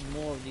 I need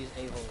more of these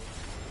a-holes.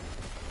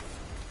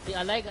 See,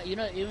 I like, you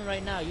know, even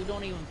right now, you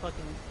don't even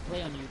fucking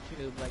play on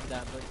YouTube like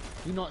that, but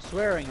you're not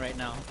swearing right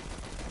now.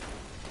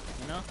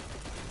 You know?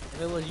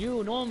 If it was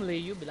you, normally,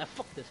 you'd be like,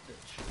 fuck this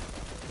bitch.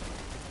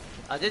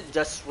 I did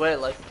just swear,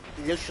 like,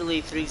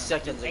 literally 3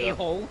 seconds ago.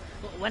 A-hole?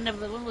 When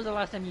was the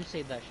last time you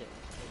said that shit?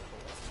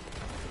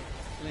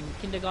 In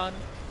kindergarten?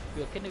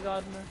 You're a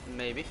kindergartner?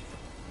 Maybe.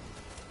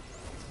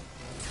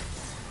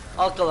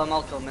 I'll kill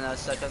him in a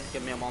second.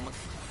 Give me a moment.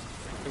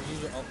 Just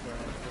use your upper, it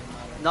doesn't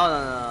matter. No.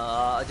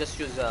 I just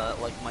use,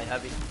 like, my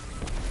heavy.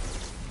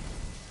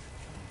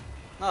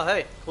 Oh,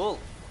 hey. Cool.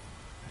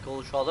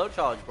 Cool shadow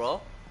charge, bro.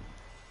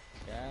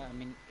 Yeah, I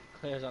mean, it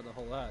clears out the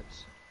whole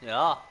odds.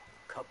 Yeah.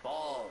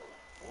 Cabal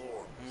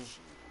War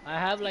Machine. I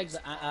have like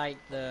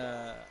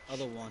the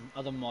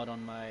other mod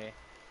on my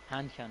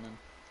hand cannon.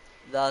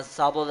 The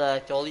sabo that I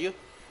told you?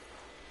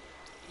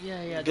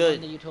 Yeah, the Good.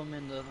 one that you told me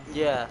in the.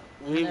 Yeah.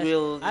 We And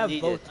will I have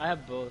need both. it. I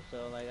have both,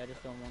 so like I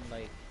just don't want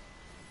like.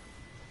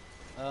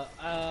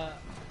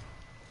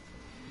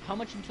 How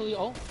much until you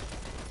owe?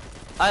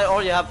 I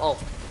already have all.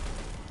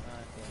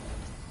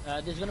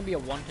 Okay. There's gonna be a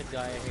wanted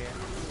guy here.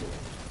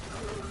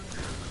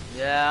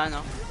 Yeah, I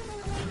know.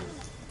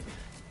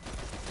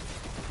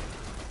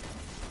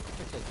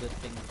 It's a good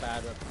thing.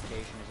 Bad reputation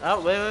is. Oh,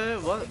 wait.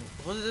 What?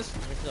 What is this?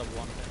 This is a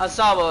wanted.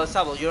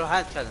 Sabo, your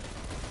hand cannon.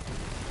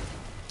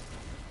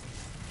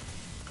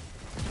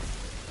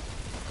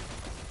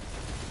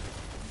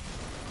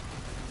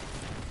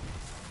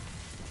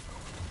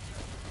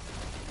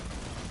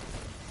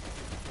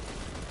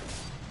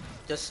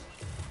 Just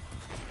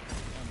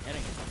I'm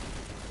hitting it.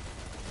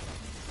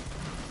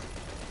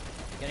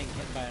 Getting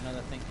hit by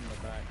another thing from the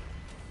back.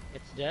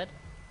 It's dead.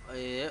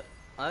 yeah,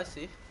 I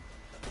see.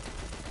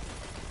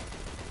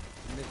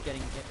 I'm just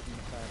getting hit from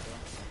the side, bro.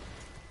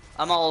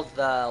 I'm all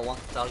the one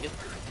target.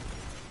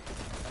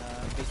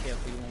 Be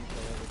careful, you won't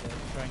kill over there.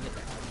 Try and get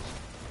the ads.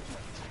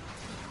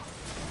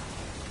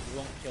 You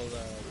won't kill the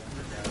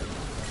guy.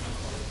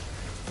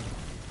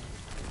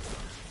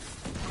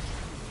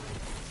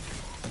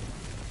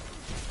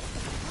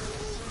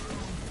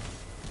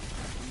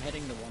 I'm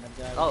hitting the wanted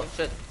guy. Oh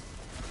shit.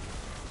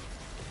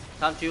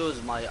 Time to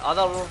use my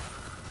other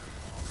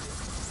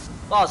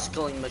boss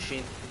killing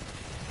machine.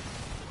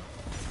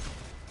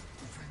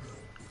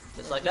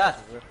 Just like that.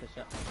 Rip this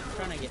up. I'm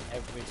trying to get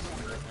every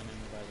single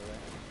enemy, by the way.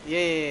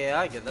 Yeah,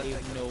 I get that.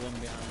 Leave no one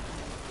behind.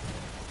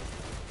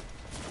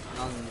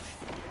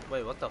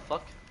 Wait, what the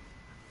fuck?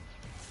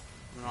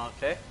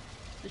 Okay.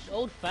 This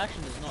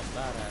old-fashioned is not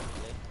bad,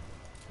 actually.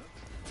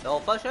 The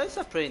old fashioned is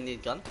a pretty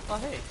neat gun. Oh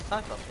hey,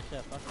 sniper. It's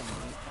a fucking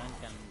neat hand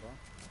cannon, bro.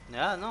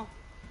 Yeah, no.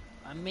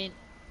 I mean,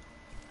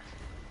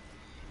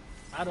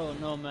 I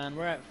don't know, man.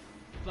 We're at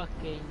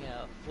fucking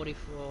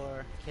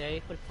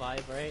 44k,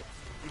 45, right?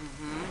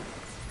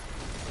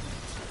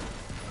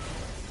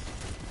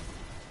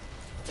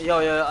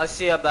 Yo, I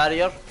see a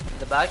barrier in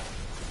the back.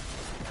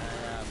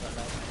 Yeah, but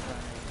like, I'm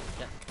trying to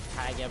just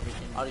tag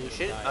everything. Are you into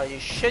shit? the guy. Are you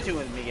shitting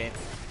with me, game?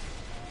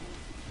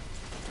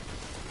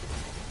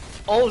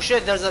 Oh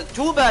shit! There's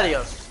two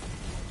barriers.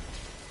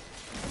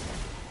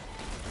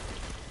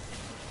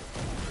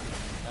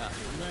 I'm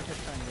gonna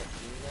just try and get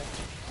through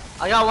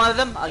that. I got one of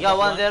them. I got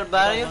one of their I got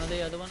barriers. one of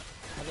the other one.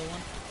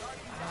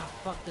 Ah,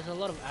 fuck, there's a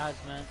lot of ads,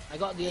 man. I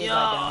got the other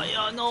guy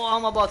down. Yo, no,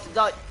 I'm about to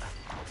die.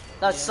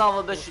 That Yeah, son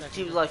of a 4 bitch seconds.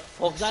 keeps like This guy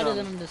focusing doesn't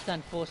on me.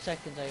 understand 4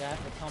 seconds. I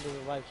can't be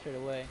revived straight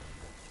away.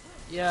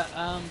 Yeah,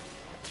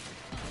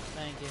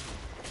 thank you.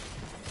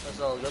 That's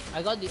all good.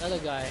 I got the other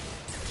guy.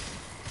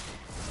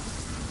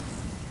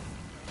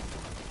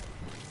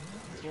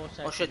 4 seconds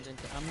Oh, shit.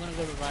 into. I'm gonna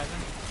go revive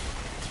him.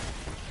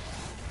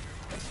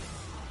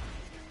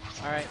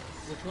 Alright,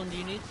 which one do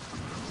you need?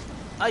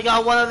 I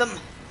got one of them.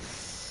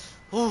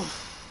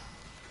 Oof.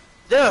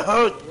 They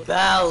hurt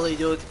badly,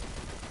 dude.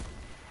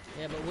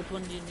 Yeah, but which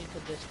one do you need for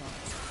this one?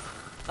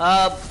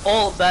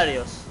 All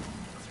barriers.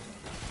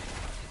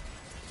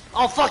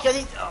 Oh fuck! I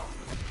need. Oh.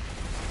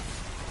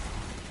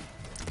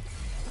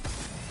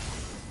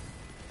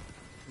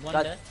 One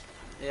That- dead?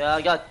 Yeah,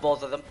 I got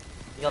both of them.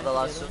 You got the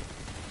last other two.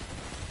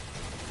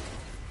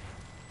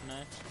 one?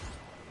 Nice.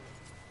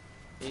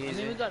 I mean,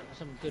 Easy. we got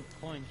some good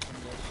points from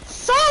this.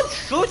 Stop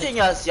shooting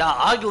us, you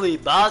ugly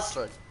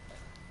bastard!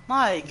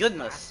 My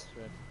goodness.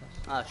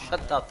 Ah,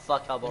 shut the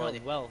fuck up You're already.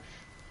 not Welsh.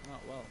 You're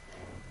not Welsh.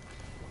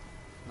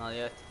 Not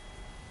yet.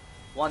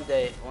 One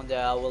day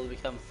I will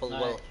become full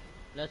Alright, Welsh.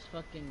 let's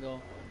fucking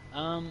go.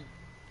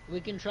 We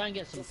can try and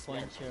get some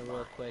points here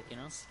real quick, you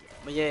know?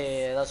 But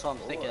yeah, that's what I'm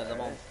thinking at the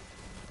moment.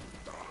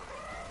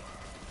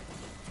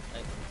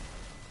 Like,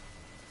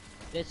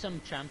 there's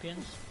some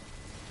champions.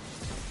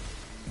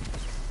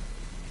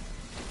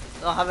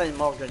 I don't have any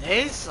more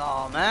grenades?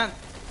 Oh man.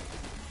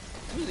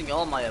 I'm using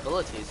all my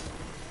abilities.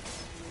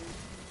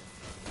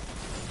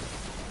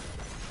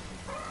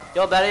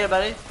 Yo, barrier.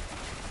 Hand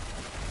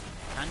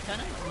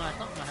cannon? No, it's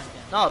not my hand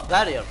cannon. No,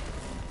 barrier.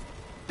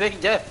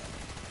 Big dip.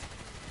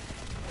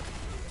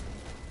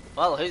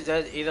 Well, he's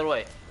dead either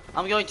way.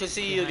 I'm going to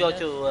see you go Behind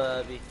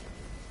to B.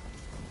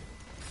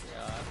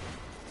 Yeah.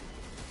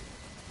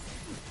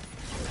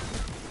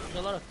 There's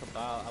a lot of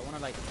cabal. I wanna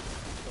like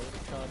shoulder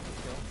charge and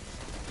kill.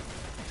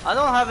 I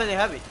don't have any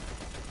heavy.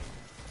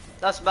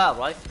 That's bad,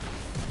 right?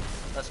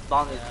 That's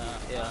bonded.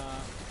 Yeah. Yeah.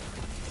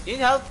 You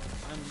need help?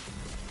 I'm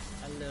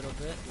a little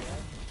bit, yeah.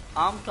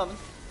 I'm coming.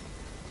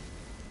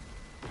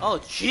 Oh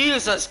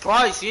Jesus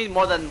Christ! You need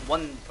more than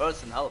one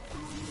person help.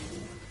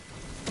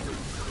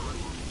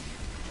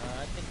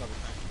 I think I'll be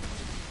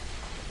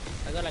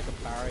fine. I got like a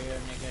barrier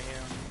nigga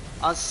here.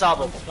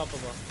 Unstoppable.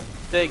 Unstoppable.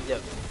 Big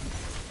dip.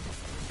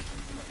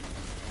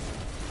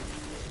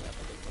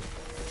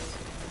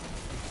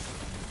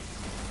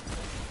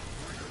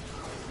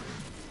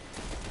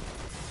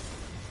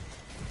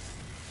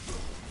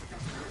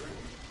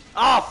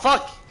 Oh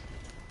fuck!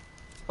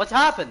 What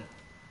happened?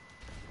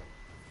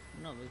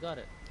 No, we got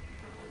it.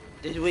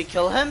 Did we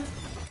kill him?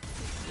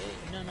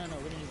 No,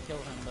 we didn't kill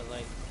him, but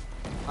like,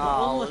 we're Oh,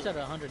 almost at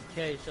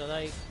 100k, so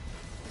like,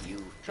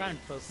 You try and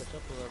focus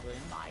up a little bit,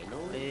 you know?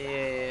 final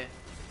yeah.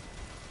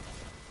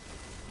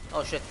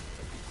 Oh shit.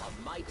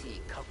 a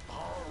mighty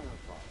cabal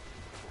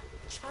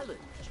challenge.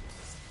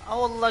 I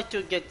would like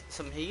to get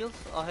some heals.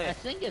 Oh I hey.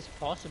 think it's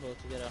possible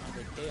to get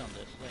 100k on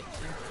this, like,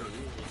 seems pretty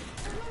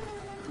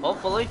easy.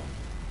 Hopefully.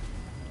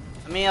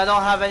 I mean, I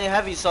don't have any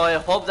heavy, so I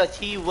hope that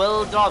he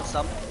will drop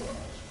some.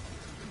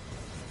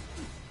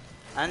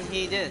 And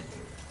he did.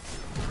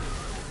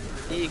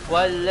 He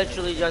quite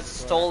literally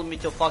just told me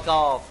to fuck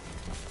off.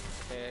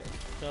 Okay,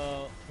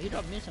 so, he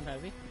dropped me some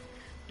heavy.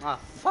 Ah,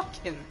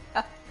 fucking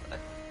hell.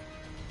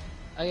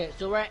 Okay,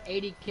 so we're at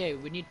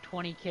 80k, we need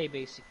 20k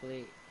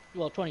basically.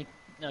 Well, 21,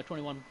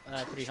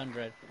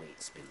 300.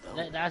 Waits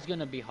below. That's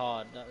gonna be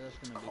hard. That's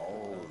gonna be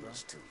hard, bro.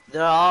 Calls to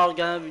There are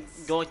going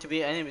to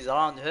be enemies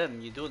around him.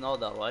 You do know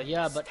that, right?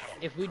 Yeah, but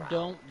if we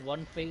don't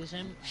one phase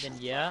him, then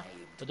yeah.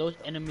 But those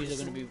enemies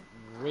are gonna be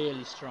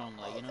really strong,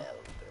 like, you know.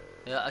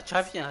 Yeah, a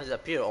champion has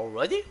appeared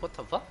already? What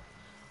the fuck?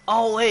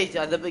 Oh wait,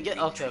 at the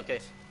beginning. Okay.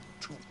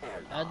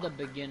 At the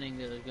beginning,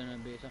 there's gonna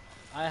be some.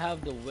 I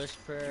have the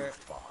whisper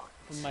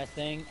from my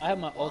thing. I have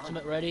my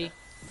ultimate ready.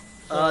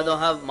 I don't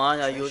have mine.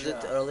 I used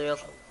it earlier.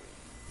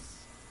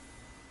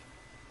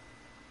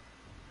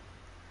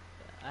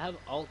 I have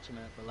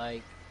ultimate, but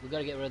like, we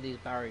gotta get rid of these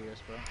barriers,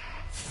 bro.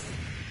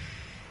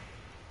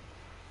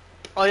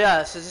 Oh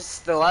yeah, so this is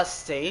the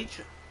last stage.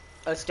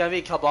 It's gonna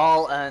be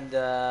Cabal and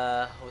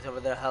whatever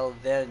the hell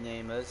their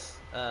name is.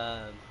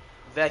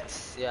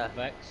 Vex, yeah.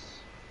 Vex.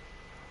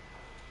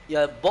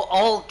 Yeah,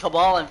 all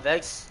Cabal and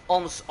Vex,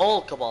 almost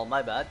all Cabal,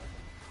 my bad,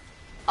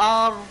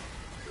 are,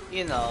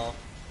 you know,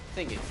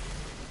 thingy.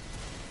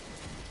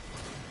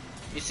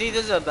 You see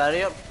there's a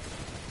barrier?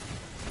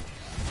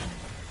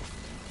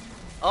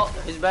 Oh,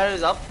 his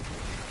barrier's up.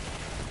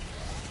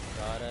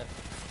 Got it.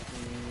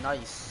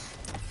 Nice.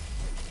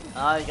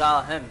 I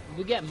got him.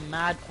 We get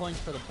mad points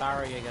for the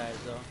barrier guys,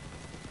 though.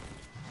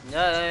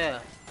 Yeah.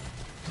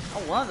 Oh,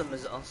 one of them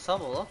is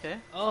unstoppable, okay.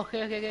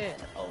 Okay.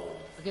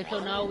 Okay, so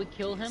now we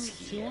kill him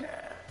soon,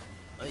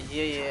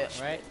 Yeah.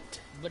 right?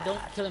 But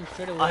don't kill him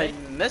straight I away.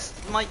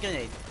 missed my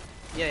grenade.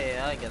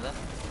 Yeah, I get that.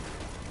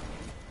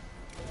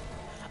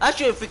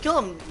 Actually, if we kill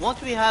him,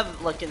 won't we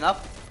have, like,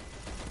 enough?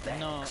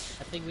 No, I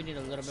think we need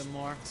a little bit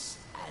more.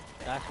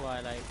 That's why,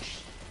 like.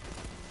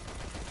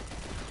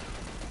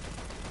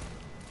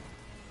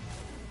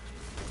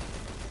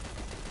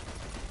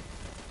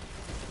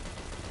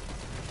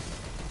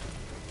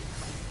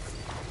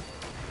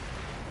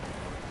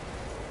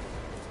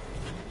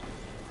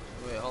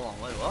 Wait, hold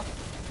on, wait, what?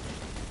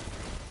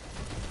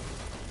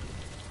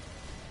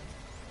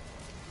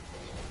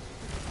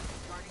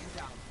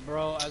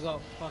 Bro, I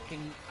got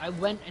fucking. I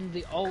went in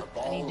the ult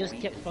and he just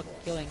kept fucking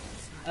killing.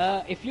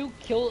 If you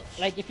kill,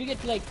 like, if you get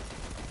to like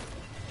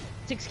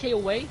 6k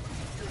away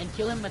and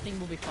kill him, I think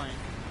we'll be fine.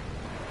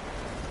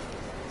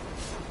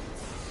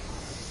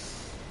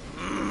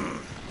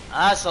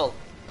 Asshole.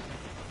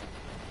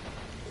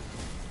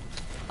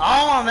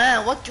 Oh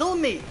man, what killed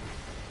me?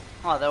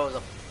 Oh, there was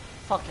a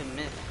fucking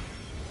minute.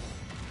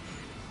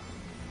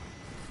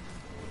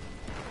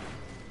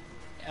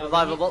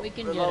 Revivable. We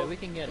can get it. We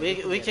can get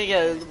it. We can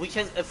get it. We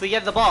can if we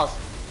get the boss.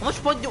 How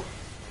much point do?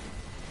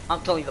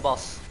 I'm killing the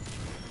boss.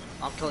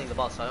 I'm killing the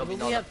boss, so I hope you But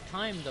know we that. have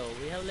time though.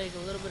 We have like a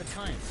little bit of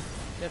time.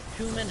 We have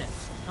 2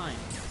 minutes of time.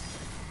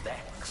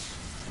 Vex.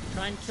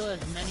 Try and kill as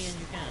many as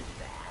you can.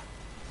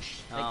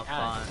 Oh, Like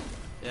fine. ads.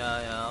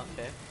 Yeah,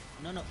 okay.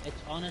 No,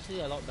 it's honestly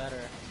a lot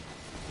better.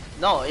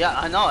 No, yeah,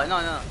 I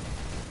know.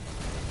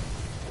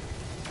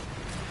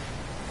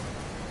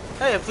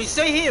 Hey, if we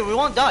stay here, we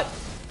won't die.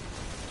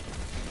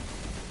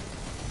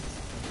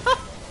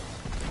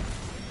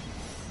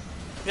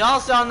 We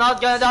also are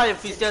not gonna die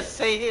if we just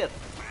stay here.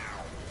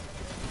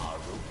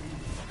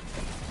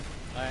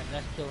 Alright,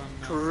 let's kill him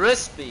now.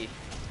 Crispy.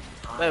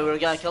 Wait, we're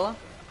gonna kill him?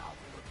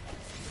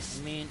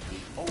 I mean,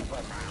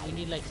 we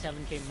need like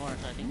 7k more,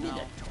 so I think now.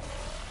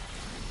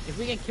 If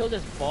we can kill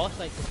this boss,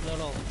 like this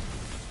little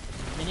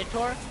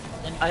minotaur,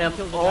 then I am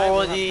kill the guy,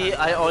 we'll have already, time.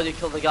 I already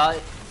killed the guy.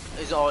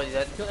 He's already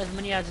dead. Kill as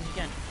many ads as you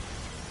can.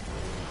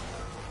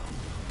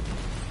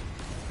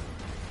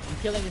 I'm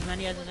killing as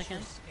many ads as I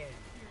can.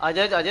 I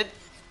did.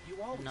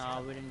 You always No,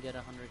 have we didn't get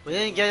 100. We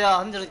didn't get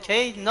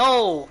 100k?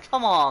 No,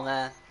 come on,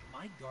 man.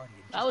 my guardian.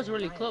 That just was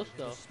really close, annihilated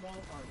a though. small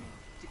army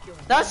to kill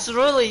That's one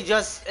really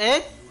just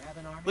it? You have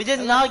an army? We did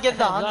not get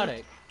the 100.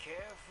 Exotic.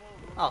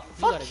 Careful. Oh,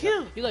 You got fuck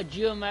you. You got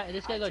Geomag.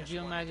 This guy got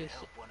Geomag.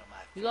 Help one of my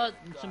You got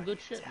fellow some good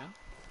shit, guardians man.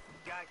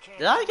 out. Guy can't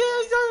Did I do get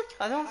this. exotic?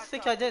 I don't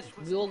think I did.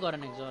 We all got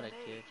an exotic,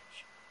 kid.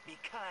 Be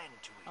kind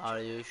to each Are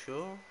other. you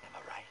sure? Am I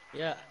right?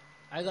 Yeah,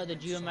 I got the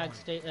Geomag.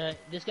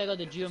 This guy got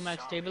the Geomag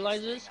Sorriest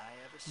stabilizers. thing I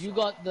ever You saw.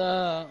 got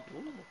the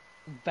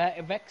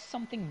Vex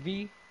something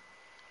V,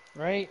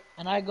 right?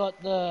 And I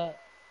got the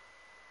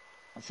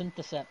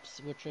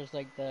Syntheseps, which is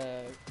like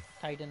the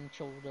Titan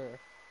shoulder.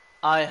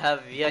 I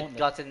have yet Gauntlet.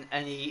 gotten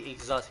any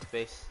exotic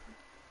base.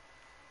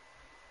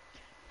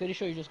 Pretty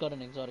sure you just got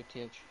an exotic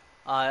TH.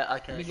 I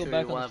can Let me go assure you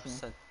back on the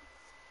 100%.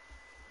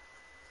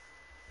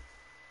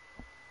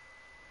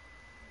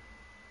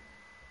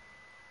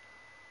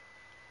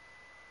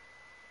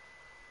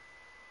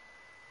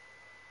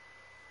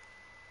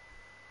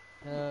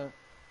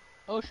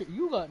 Oh shit,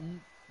 you got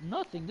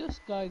nothing. This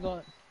guy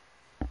got.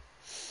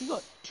 He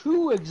got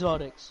 2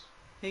 exotics.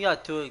 He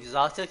got 2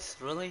 exotics?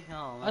 Really?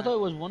 Oh, man. I thought it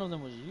was one of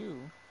them was you.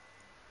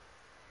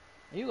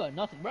 You got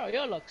nothing, bro.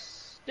 Your luck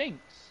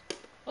stinks.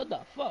 What the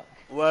fuck?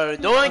 We're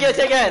doing it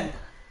again!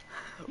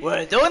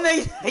 We're doing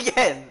it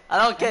again! I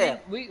don't I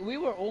care. mean, we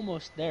were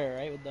almost there,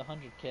 right, with the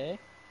 100k.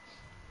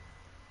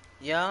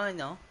 Yeah, I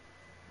know.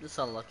 That's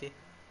unlucky.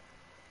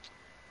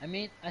 I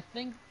mean, I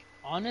think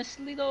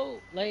honestly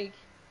though, like,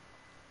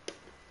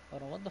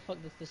 hold on, what the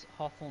fuck does this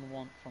Hawthorne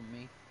want from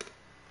me?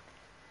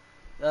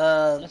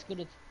 Let's go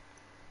to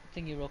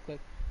thingy real quick.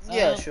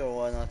 Yeah, sure,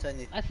 why not? I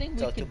need I think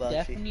we talk could to Banshee.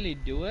 definitely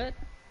do it,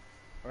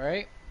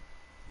 right?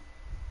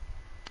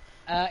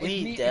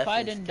 We If I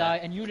definitely didn't can. die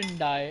and you didn't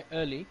die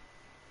early,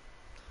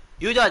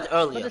 You died but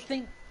earlier. the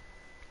thing,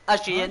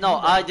 Actually, yeah, Huh?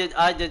 no, You died.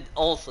 I did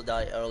also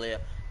die earlier.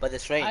 But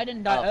it's rain. I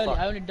didn't die Oh, early. fuck.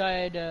 I only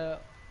died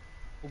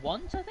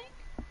once, I think.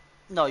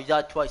 No, you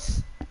died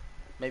twice.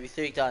 Maybe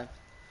 3 times.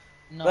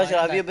 No, Rachel,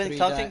 I have died you been 3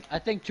 counting? I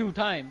think 2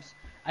 times.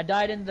 I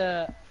died in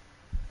the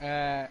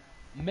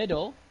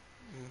middle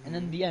and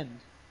then the end.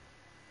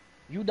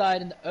 You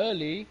died in the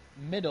early,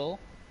 middle.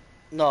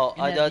 No,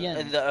 And I at died the end.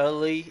 in the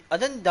early. I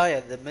didn't die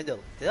at the middle,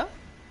 did I?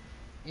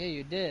 Yeah,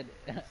 you did.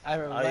 I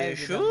revived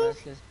you, sure?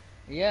 dumbass, 'cause-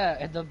 yeah,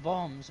 at the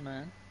bombs,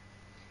 man.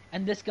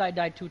 And this guy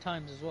died 2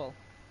 times as well.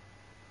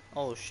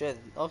 Oh shit.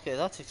 Okay,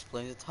 that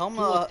explains it. How 2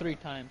 or much? 3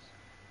 times.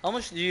 How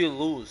much do you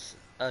lose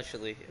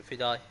actually if you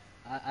die?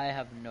 I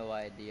have no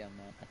idea,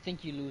 man. I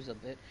think you lose a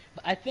bit.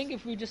 But I think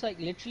if we just like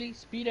literally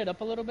speed it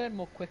up a little bit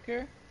more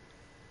quicker.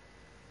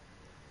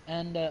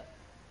 And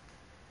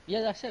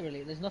yeah, that's it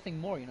really. There's nothing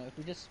more, you know. If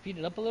we just speed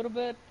it up a little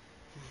bit.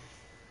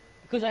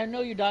 Because I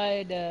know you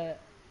died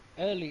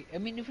early. I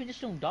mean, if we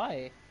just don't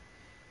die.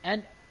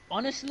 And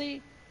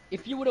honestly,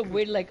 if you would have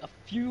waited like a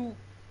few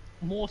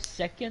more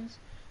seconds,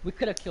 we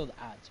could have killed the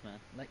ads, man.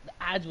 Like the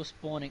ads were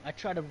spawning. I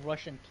tried to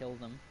rush and kill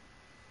them.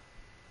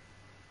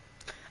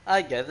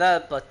 I get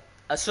that, but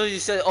as soon as you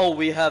said, "Oh,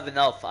 we have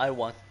enough," I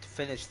want to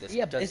finish this.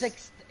 Yeah, but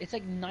just- it's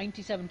like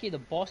 97k. The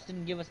boss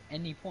didn't give us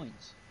any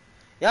points.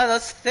 Yeah,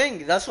 that's the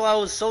thing. That's why I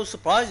was so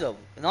surprised of.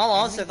 In all Let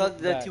honesty, I me thought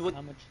look that back you would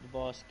how much the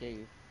boss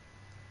gave.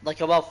 like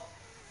about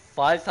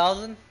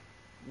 5,000.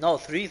 No,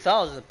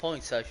 3,000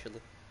 points actually.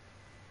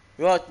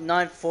 We're at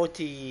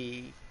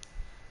 940,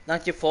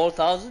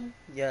 94,000.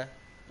 Yeah,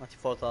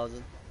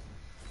 94,000.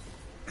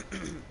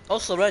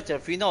 Also, right there,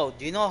 if you know,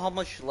 do you know how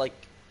much like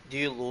do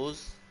you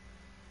lose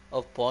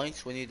of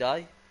points when you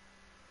die?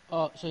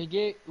 Oh, so he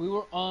gave. We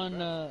were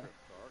on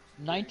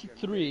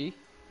 93.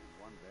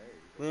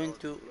 We went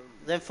to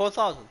then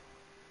 4,000.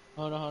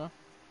 Hold on.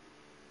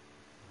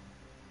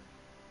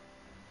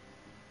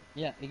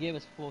 Yeah, he gave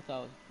us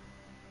 4,000.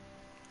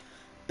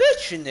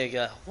 Bitch,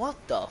 nigga, what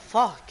the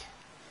fuck?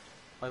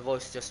 My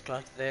voice just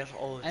cracked there.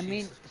 Oh, I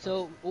mean, Jesus Christ.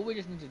 so all we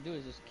just need to do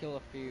is just kill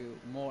a few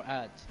more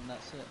ads, and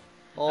that's it.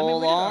 I mean,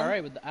 Hold we did on.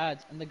 alright with the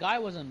ads, and the guy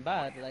wasn't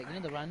bad. Like, you know,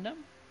 the random.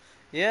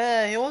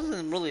 Yeah, he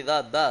wasn't really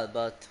that bad,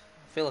 but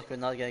I feel like we're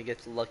not gonna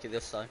get lucky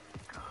this time.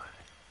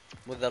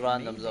 With the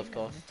randoms, of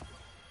course.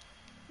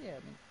 Yeah, I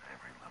mean,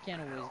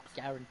 can't always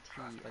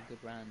guarantee a good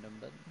random,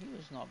 but he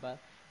was not bad.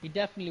 He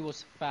definitely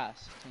was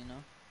fast, you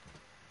know,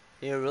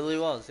 He really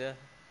was, yeah.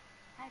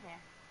 Hi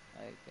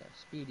there. like a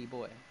speedy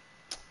boy.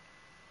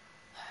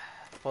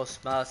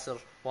 Postmaster,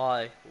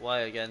 why?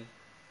 Why again?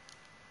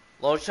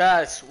 Lord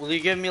Shax, will you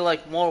give me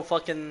like more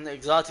fucking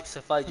exotics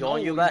if I join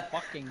No, you back?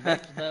 fucking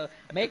bitch. The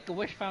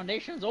Make-A-Wish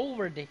Foundation's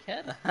over,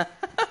 dickhead.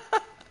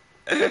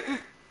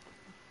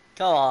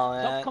 Come on,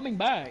 Stop man. coming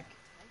back.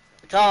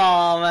 Come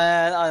on,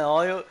 man. I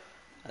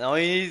know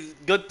you need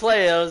good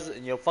players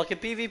in your fucking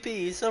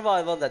PvP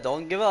survival that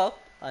don't give up.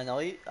 I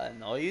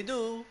know you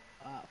do.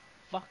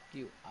 Fuck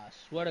you. I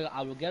swear to God,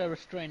 I will get a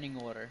restraining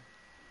order.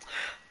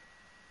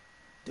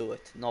 Do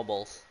it. No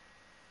balls.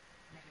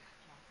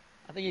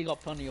 I think he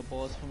got plenty of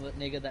balls from that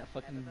nigga that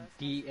fucking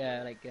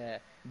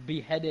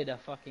beheaded a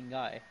fucking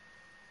guy.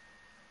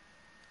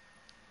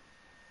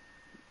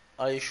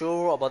 Are you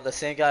sure about the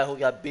same guy who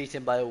got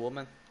beaten by a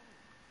woman?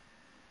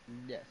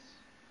 Yes.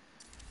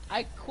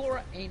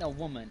 Ikora ain't a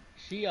woman.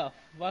 She a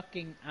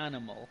fucking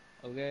animal,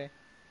 okay?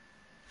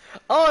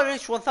 Oh, I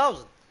reached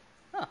 1,000.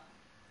 Huh.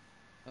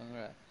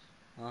 Congrats.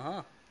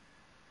 Uh-huh.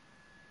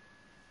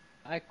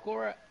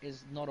 Ikora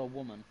is not a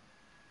woman.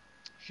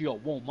 She a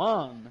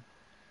woman.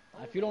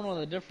 If you don't know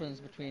the difference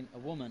between a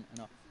woman and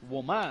a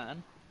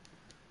woman,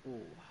 ooh,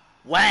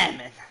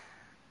 Whammon.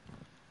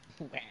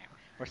 wham,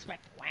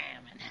 respect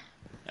whammon.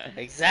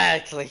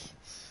 Exactly.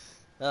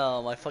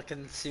 Oh, my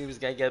fucking stream's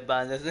gonna get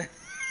banned, isn't it?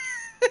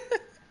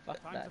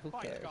 Fuck Time that, to who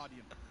fight, cares?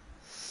 Guardian.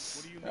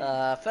 What do you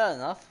need? Fair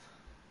enough.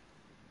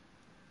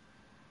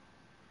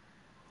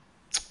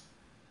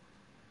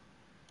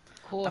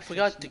 Cautious,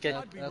 forgot to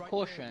get-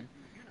 caution.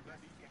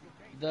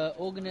 The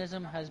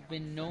organism has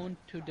been known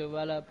to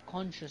develop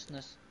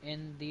consciousness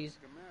in these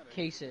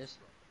cases.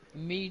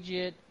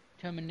 Immediate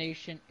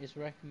termination is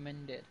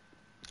recommended.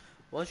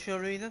 What's your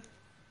reason?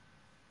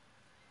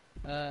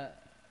 The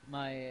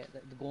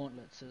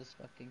gauntlets is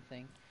fucking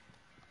thing.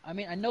 I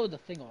mean, I know the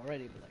thing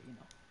already, but like, you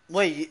know.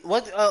 Wait,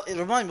 what?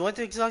 Remind me, what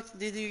exactly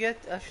did you get,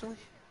 actually?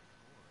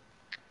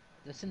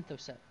 The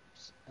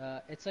Synthoceps.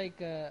 It's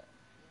like a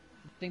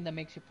thing that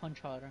makes you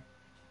punch harder.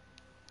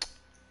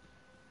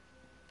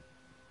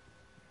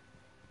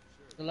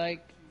 So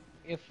like,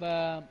 if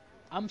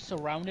I'm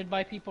surrounded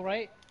by people,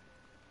 right?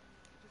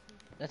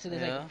 Let's say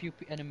there's like Yeah. a few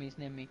enemies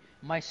near me.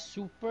 My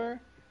super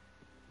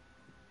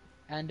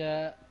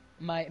and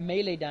my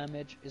melee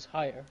damage is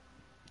higher.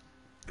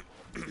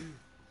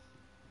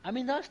 I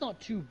mean, that's not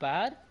too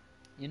bad,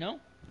 you know?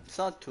 It's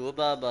not too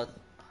bad, but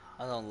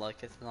I don't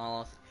like it, in all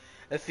honesty.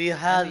 If you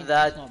had mean,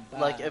 that, it's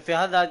not like, bad. if you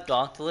had that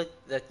gauntlet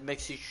that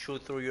makes you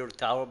shoot through your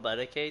tower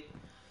barricade,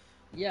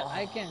 Yeah,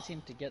 I can't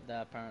seem to get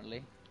that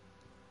apparently.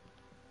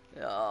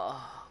 yeah,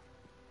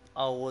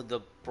 I would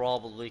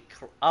probably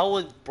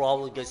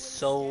get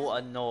so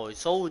annoyed,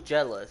 so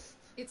jealous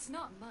It's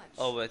not much.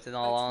 of it, in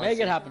all Make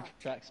honesty. it happen,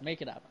 Trax.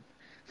 Make it happen.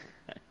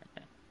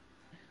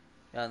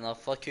 Yeah, no,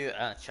 fuck you,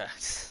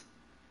 Antrax.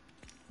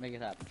 Make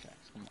it happen,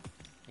 Trax. Come on.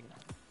 Make it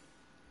happen.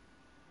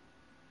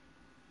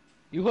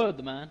 You heard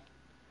the man.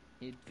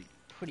 He'd be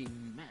pretty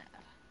mad.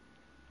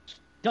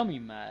 Dummy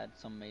mad,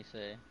 some may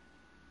say.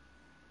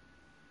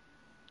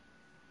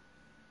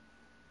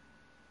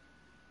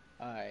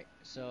 Alright,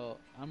 so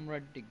I'm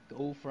ready to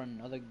go for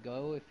another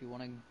go if you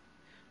want to.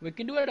 We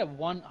can do it at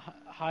one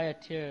higher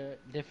tier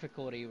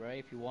difficulty, right?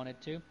 If you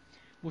wanted to.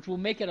 Which will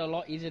make it a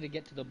lot easier to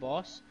get to the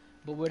boss.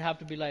 But we'd have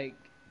to be like.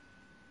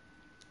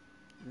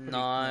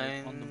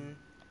 Nine.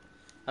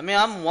 I mean,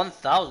 I'm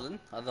 1,000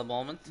 at the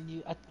moment.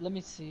 Let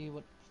me see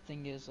what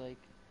thing is like.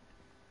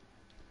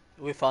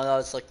 We found out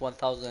it's like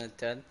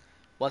 1,010.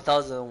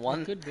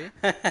 1,001. It could be.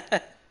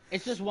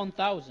 It's just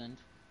 1,000.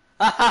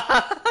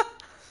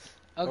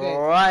 Okay.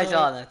 Right so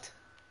on it.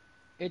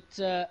 It's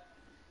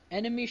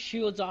enemy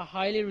shields are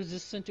highly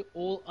resistant to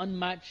all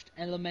unmatched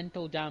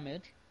elemental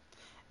damage.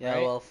 Yeah,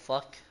 right? well,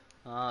 fuck.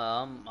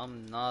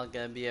 I'm not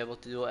gonna be able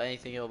to do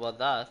anything about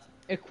that.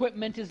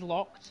 Equipment is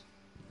locked.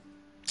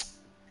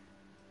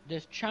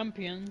 There's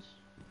champions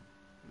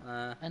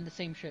and the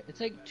same shit. It's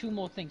like two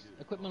more things.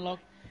 Equipment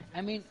locked.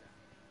 I mean,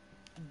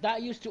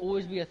 that used to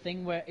always be a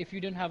thing where if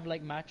you didn't have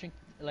like matching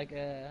like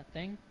a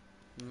thing,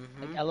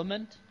 like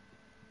element,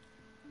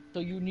 so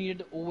you needed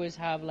to always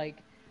have like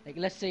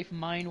let's say if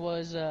mine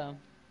was you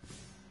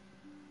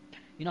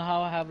know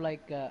how I have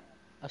like a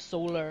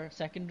solar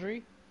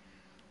secondary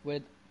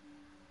with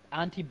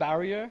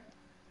anti-barrier.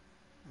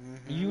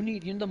 You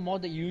know the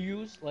mod that you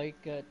use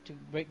like to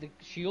break the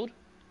shield.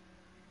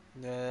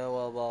 Yeah,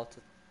 well, about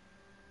it.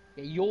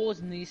 Yeah, yours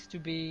needs to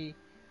be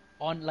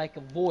on like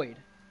a void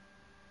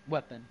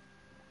weapon.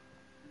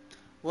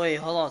 Wait,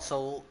 hold on.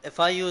 So,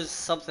 if I use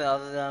something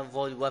other than a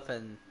void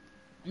weapon,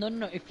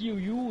 No. If you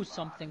use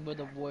something with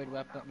a void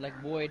weapon, like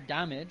void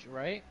damage,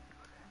 right?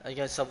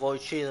 against a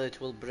void shield,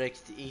 it will break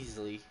it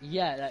easily.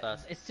 Yeah,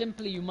 Fast. it's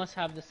simply you must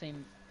have the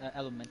same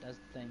element as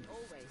the thing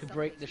to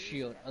break the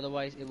shield.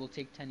 Otherwise, it will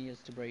take 10 years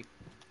to break.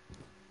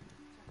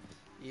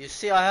 You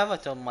see, I have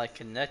it on my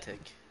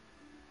kinetic.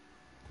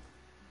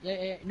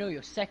 Yeah, no,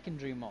 your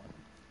secondary mod.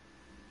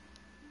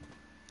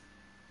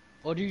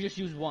 Or do you just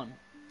use one?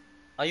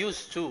 I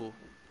use two.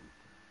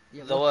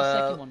 Yeah, The, what's the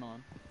second one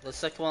on? The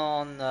second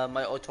one on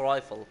my auto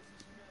rifle.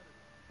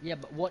 Yeah,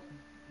 but what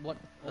auto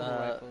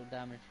rifle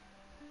damage?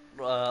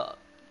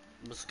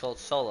 What's called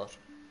solar.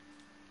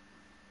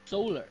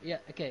 Solar, yeah,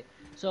 okay.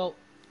 So,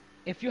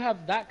 if you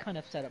have that kind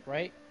of setup,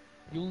 right,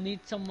 you'll need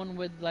someone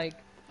with, like,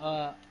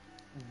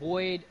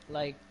 void,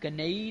 like,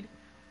 grenade,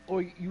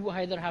 or you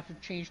either have to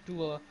change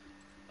to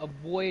a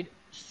void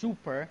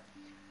super,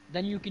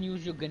 then you can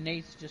use your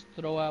grenades to just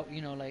throw out,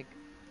 you know, like,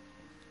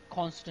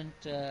 constant,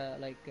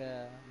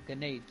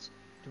 grenades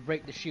to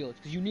break the shield,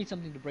 because you need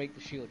something to break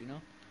the shield, you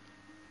know?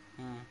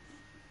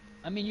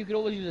 I mean, you could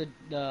always use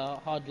the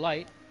hard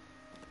light.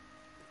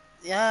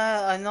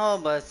 Yeah, I know,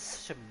 but it's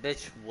such a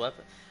bitch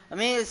weapon. I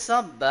mean, it's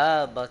not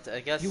bad, but I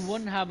guess... You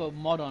wouldn't have a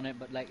mod on it,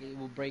 but, like, it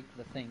will break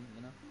the thing,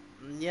 you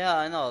know? Yeah,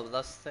 I know,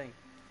 that's the thing.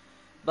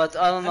 But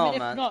I don't know, I mean,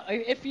 man.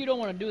 if you don't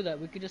want to do that,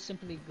 we could just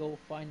simply go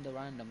find the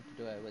random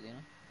to do it with, you know?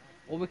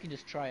 Or we can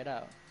just try it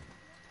out.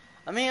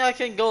 I mean, I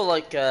can go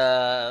like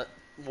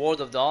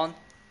World of Dawn.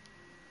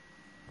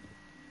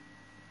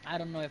 I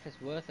don't know if it's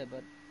worth it,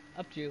 but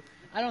up to you.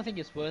 I don't think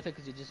it's worth it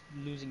because you're just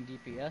losing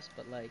DPS,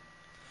 but like,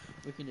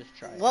 we can just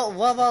try it.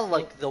 What about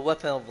like the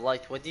weapon of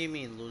light? What do you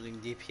mean losing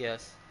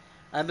DPS?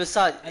 And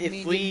besides, I if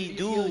mean, we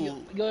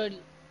do...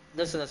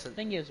 listen. Listen.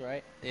 Thing is,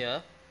 right?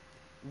 Yeah?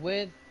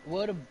 With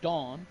Word of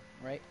Dawn,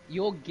 right?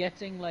 You're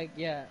getting like,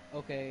 yeah,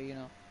 okay, you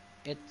know,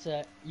 it's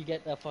you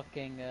get the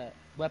fucking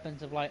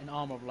weapons of light and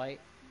armor of light,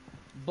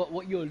 but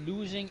what you're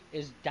losing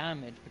is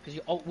damage because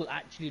your ult will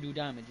actually do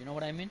damage. You know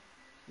what I mean?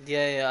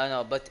 Yeah, I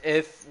know. But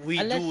if we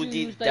Unless do you the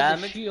use, like,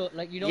 damage... the shield,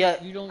 like you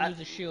don't use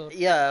the shield.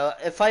 Yeah,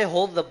 if I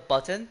hold the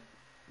button,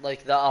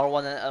 like the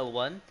R1 and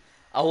L1,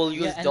 I will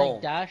use Yeah, and Dome.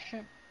 like dash.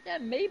 Yeah,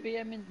 maybe.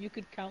 I mean, you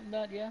could count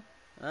that. Yeah.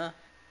 Uh,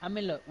 I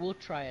mean, look, we'll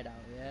try it out.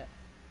 Yeah.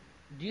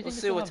 Do you We'll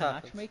think see this will what have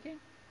happens. matchmaking?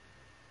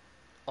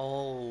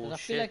 oh, 'Cause I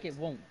shit. feel like it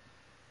won't.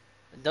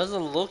 It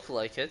doesn't look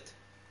like it.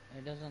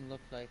 It doesn't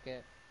look like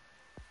it.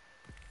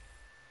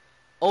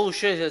 Oh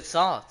shit, it's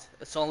not.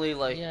 It's only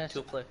like Yes,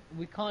 two play.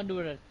 we can't do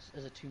it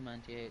as a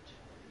two-man TH.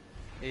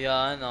 Yeah,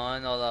 I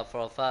know that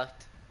for a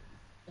fact.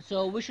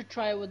 So we should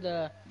try it with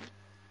a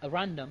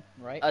random,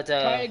 right? At,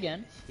 Try it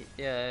again,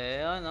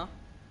 yeah, I know.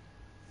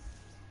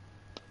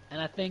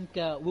 and I think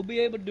we'll be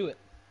able to do it.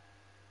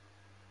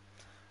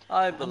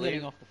 I I'm getting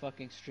believe. off the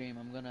fucking stream.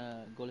 I'm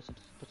gonna go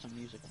put some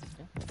music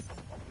on.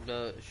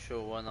 Okay?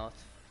 Sure, why not?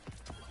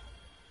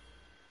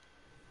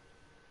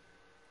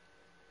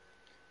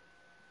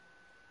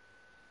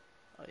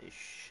 Are you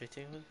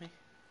shitting with me?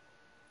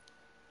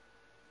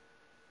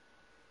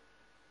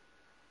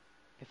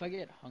 If I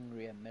get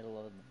hungry at middle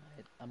of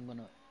the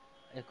night,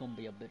 it's gonna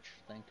be a bitch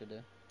thing to do.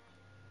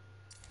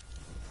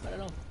 But I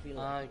don't feel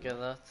like I it. get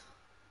that.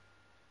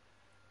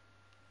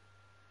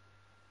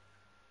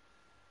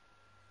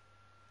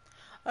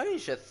 I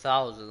reached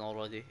 1,000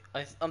 already.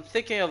 I'm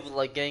thinking of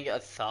like getting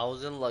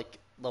 1,000 like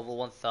level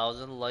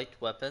 1,000 light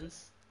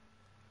weapons,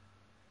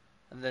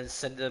 and then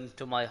send them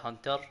to my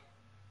hunter.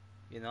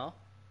 You know?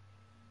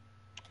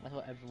 That's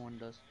what everyone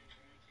does.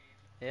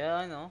 Yeah,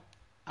 I know.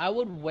 I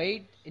would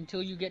wait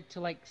until you get to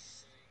like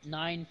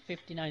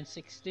 950,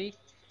 960,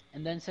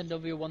 and then send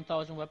over your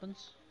 1,000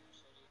 weapons.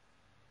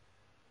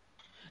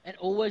 And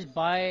always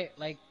buy,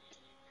 like,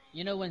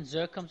 you know when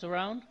Zerg comes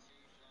around,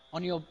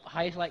 on your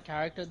highest light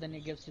character, then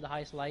it gives you the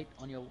highest light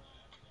on your,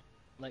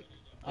 like,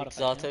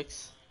 artifact,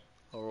 Exotics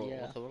or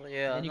Yeah. whatever.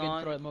 Yeah, then you no,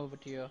 can throw them over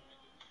to your.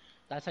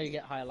 That's how you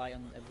get high light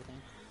on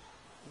everything.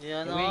 yeah,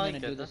 Yeah, no, we ain't I gonna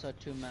get do that. this at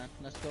two man.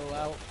 Let's go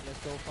out. Let's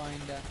go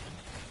find.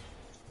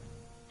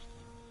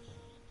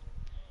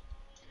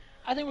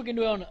 I think we can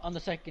do it on the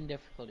second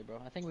difficulty,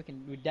 bro. I think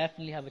we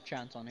definitely have a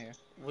chance on here.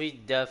 We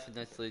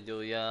definitely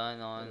do. Yeah, I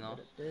know, I know.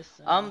 Bit of this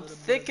and a I'm little bit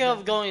thinking of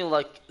that. going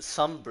like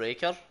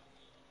Sunbreaker.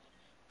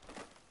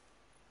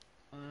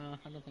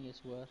 I don't think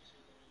it's worth.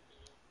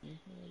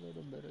 A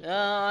little bit of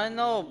Yeah, I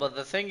know, but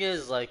the thing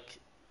is, like,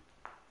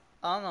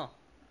 I don't know.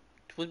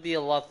 It would be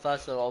a lot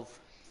faster of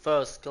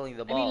first killing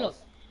the boss. I mean, look,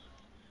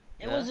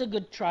 it Yeah. was a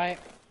good try.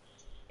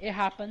 It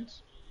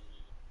happens.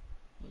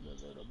 With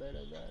a little bit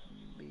of that,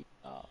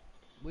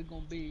 we're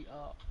gonna be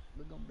right.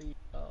 We're gonna be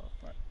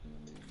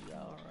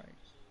alright.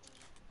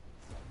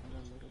 With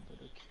a little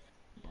bit of,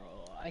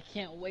 bro, I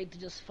can't wait to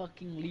just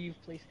fucking leave,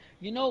 place.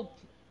 You know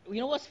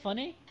what's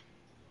funny?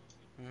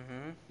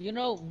 You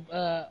know,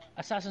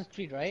 Assassin's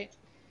Creed, right?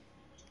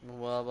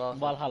 What about that?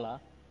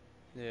 Valhalla.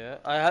 Yeah, You know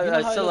I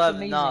how it still looks have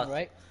amazing, not.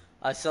 right?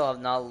 I still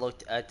have not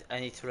looked at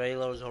any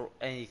trailers or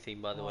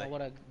anything, by the Oh, way.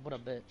 what a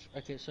bitch.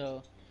 Okay,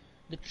 so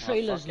the Oh,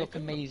 trailers fuck look it.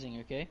 amazing,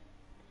 okay?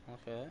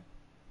 Okay.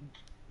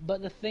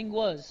 But the thing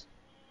was,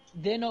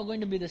 they're not going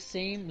to be the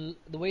same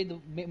the way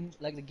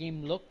the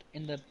game looked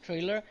in the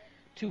trailer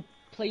to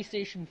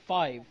PlayStation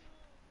 5.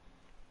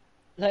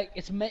 Like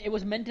it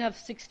was meant to have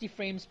 60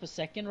 frames per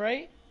second,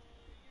 right?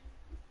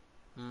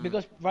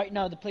 Because right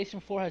now the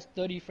PlayStation 4 has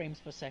 30 frames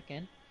per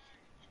second,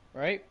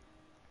 right?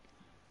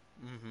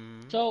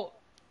 So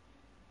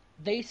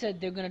they said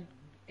they're gonna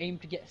aim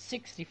to get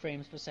 60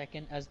 frames per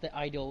second as the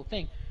ideal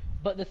thing.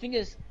 But the thing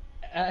is,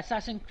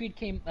 Assassin's Creed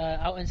came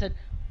out and said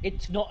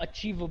it's not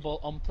achievable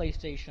on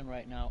PlayStation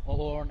right now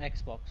or on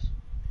Xbox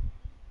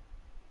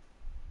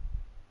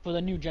for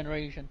the new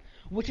generation,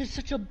 which is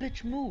such a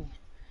bitch move.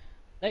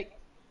 Like,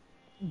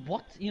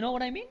 what? You know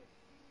what I mean?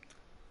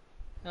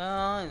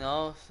 I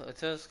know,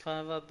 it is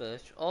kind of a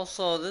bitch.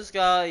 Also, this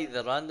guy,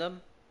 the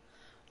random,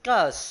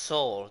 got a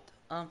sword.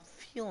 I'm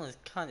feeling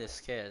kind of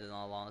scared in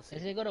all honesty.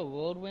 Has it got a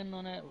whirlwind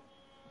on it?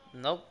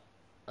 Nope.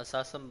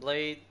 Assassin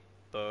Blade,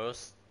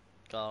 Burst,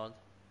 Guard.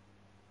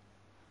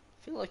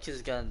 Feel like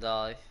he's gonna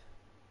die.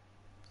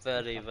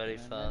 Very, very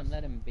fast.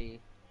 Let him be.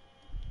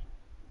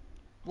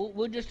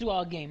 We'll just do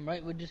our game,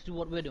 right? We'll just do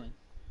what we're doing.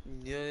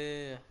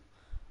 Yeah.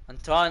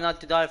 And try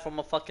not to die from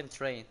a fucking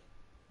train.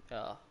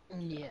 Yeah.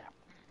 Yeah.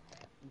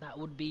 That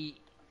would be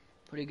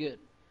pretty good.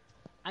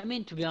 I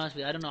mean, to be honest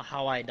with you, I don't know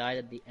how I died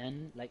at the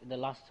end, like the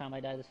last time I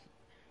died,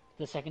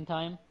 the second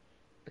time,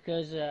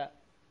 because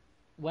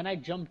when I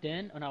jumped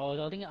in and I was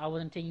ulting, I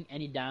wasn't taking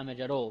any damage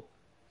at all,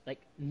 like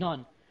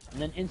none,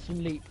 and then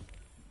instantly,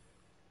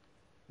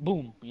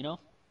 boom, you know.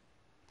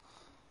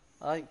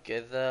 I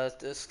get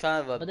that. It's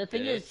kind of a. But the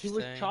thing is, he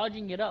was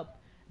charging it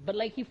up, but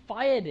like he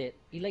fired it.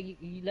 He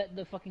let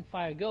the fucking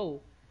fire go,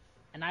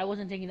 and I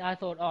wasn't thinking. I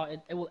thought, oh,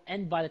 it will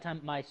end by the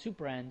time my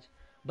super ends.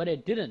 But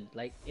it didn't.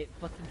 Like, it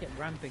fucking kept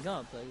ramping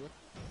up. Like, what?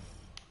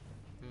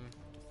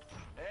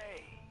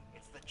 Hey,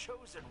 it's the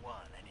Chosen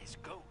One and his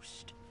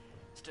ghost.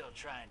 Still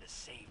trying to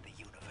save the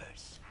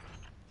universe.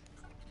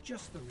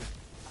 Just the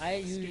I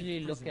usually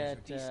look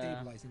at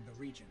destabilizing the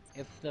region.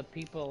 if the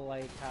people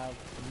like have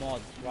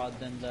mods rather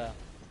than the.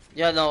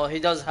 Yeah, no, he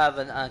does have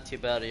an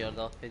anti-barrier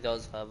though. He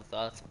does have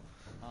that.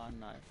 Oh,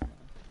 nice.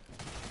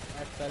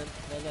 That's better.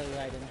 The other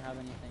guy didn't have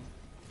anything.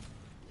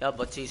 Yeah,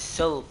 but he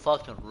still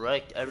fucking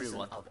wrecked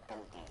everyone.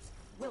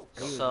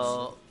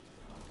 So,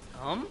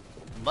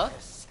 what? Yeah,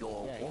 he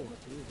was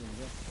doing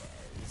good.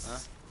 Huh?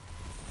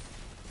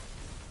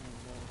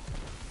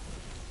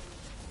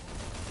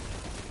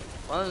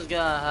 One is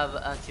gonna have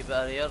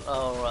anti-barrier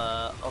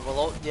or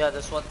overload. Yeah,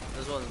 this one.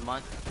 This one is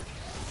mine.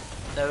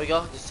 There we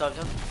go. Just charge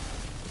him.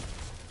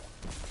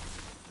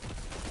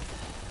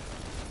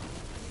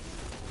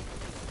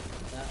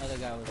 That other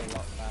guy was a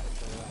lot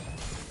faster.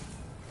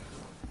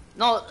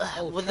 No,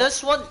 Oh, with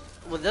this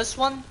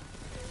one,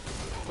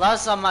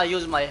 last time I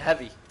used my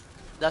heavy.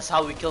 That's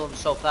how we kill him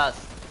so fast.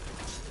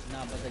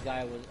 Nah, but other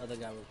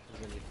guy was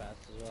really fast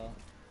as well.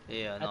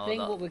 Yeah, no. I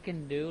think what we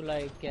can do,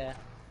 like,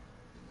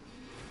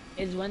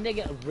 is when they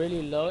get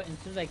really low,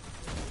 instead of like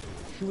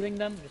shooting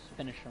them, just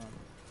finish them.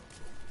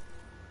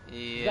 You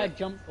Yeah. gotta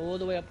jump all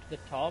the way up to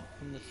the top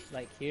from this,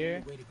 like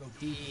here. Way to go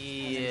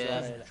Yeah.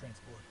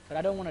 transport. But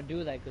I don't want to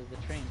do that because the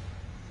train.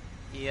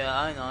 Yeah,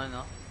 I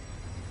know.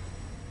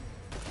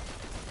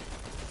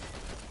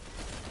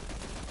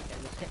 Okay,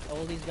 let's hit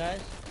all these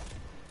guys,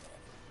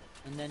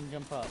 and then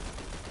jump up.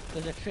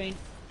 Because the train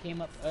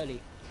came up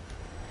early.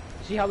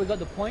 See how we got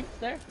the points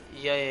there?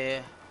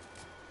 Yeah.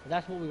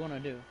 That's what we want to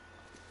do.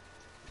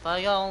 But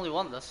I got only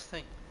one. That's the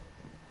thing.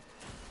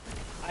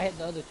 I hit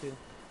the other two.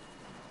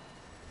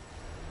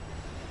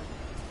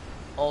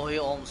 Oh, he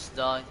almost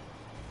died.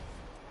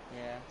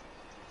 Yeah.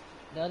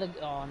 The other,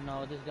 oh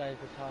no, this guy is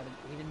retarded.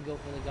 He didn't go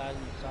for the guys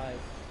on the side.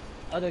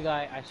 Other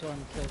guy, I saw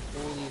him kill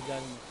all these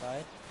guys on the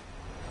side.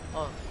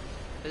 Oh,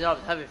 they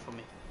dropped heavy for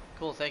me.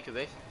 Cool, thank you,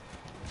 base.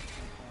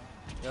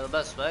 You're the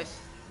best, base.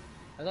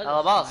 I got Hello,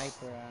 the boss.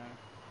 sniper.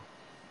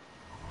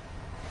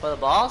 For the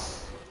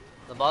boss?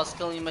 The boss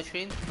killing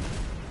machine?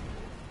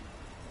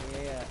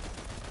 Yeah.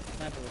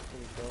 Sniper was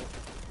pretty dope.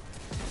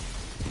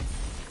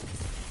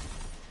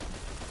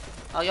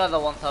 I got the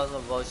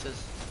 1000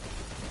 voices.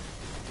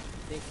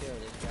 Take care of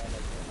this guy like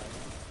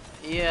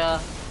that. Yeah,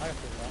 How to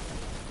feel that?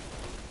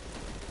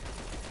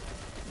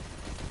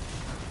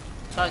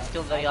 try to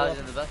kill the I'll guys go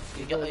in the back.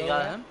 You go got low,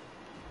 yeah? him?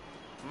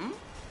 Hmm?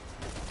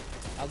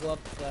 I'll go up,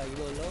 you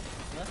go low?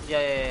 Yeah?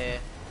 Yeah.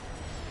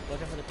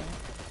 Watch out for the train.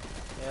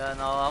 Yeah,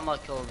 no, I'm gonna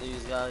kill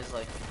these guys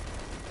like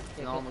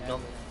Take normal it,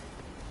 gun.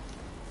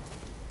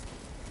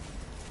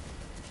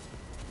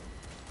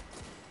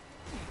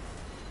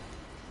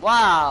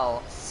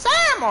 Wow!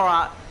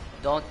 Samurai!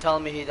 Don't tell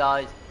me he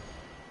died.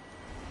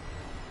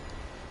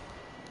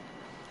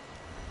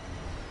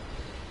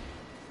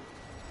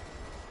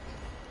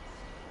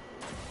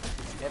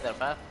 Get there,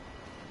 fast.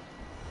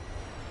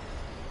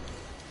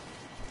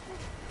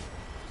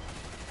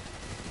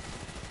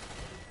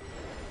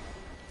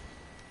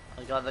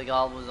 I got the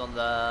goblins on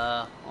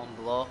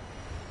below.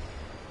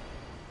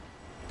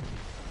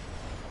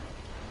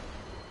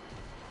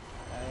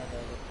 I got the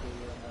other two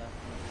on the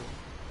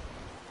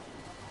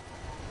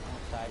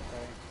side,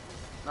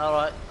 sorry.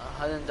 Alright,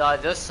 I didn't die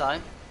this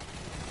time.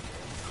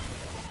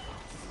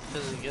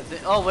 This is a good thing.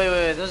 Oh, wait,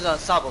 this is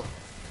unstoppable.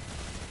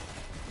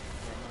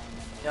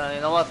 Yeah,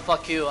 you know what?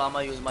 Fuck you, I'm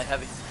gonna use my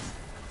heavy.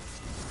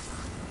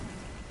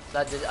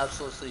 That did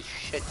absolutely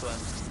shit to him.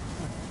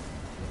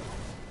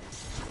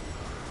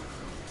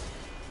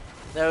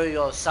 There we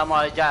go,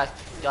 Samurai Jack.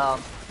 Got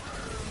him.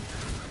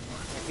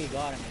 If he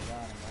got him,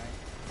 right?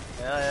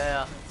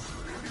 Yeah.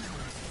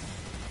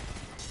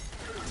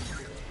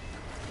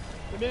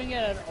 We're doing it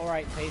at an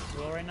alright pace as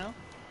well right now.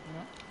 You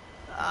know?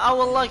 I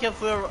would like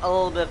if we're a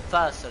little bit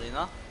faster, you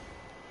know?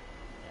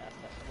 Yeah,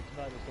 but it's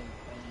about the same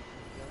thing.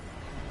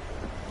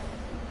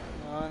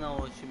 I know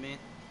what you mean.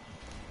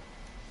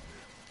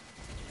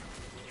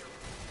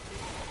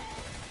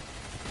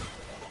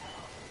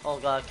 Oh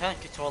god, I can't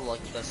control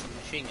like this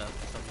machine gun.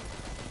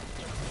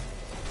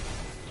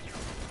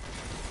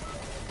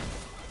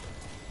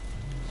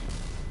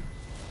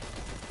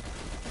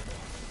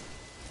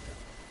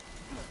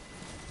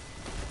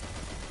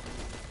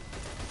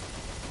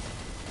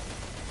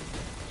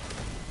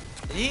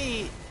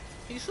 He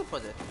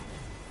supered it.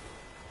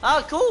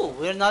 Ah, cool.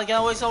 We're not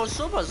gonna waste our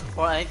supers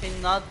for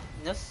anything not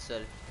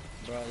necessary.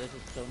 Bro, this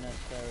is so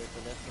necessary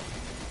for this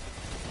fucking game.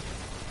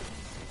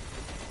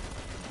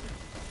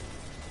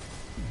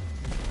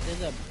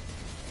 There's a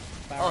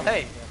Oh,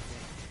 hey.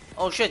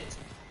 Oh shit.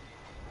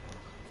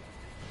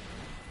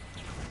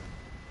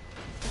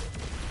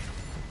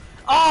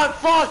 Oh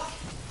fuck!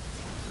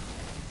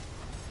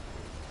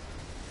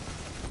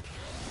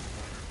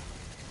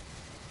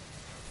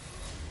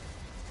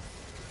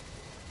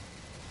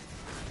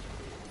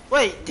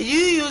 Wait, did you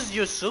use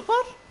your super?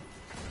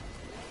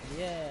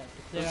 Yeah.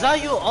 Was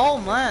that you? Oh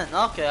man,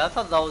 okay, I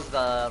thought that was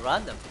the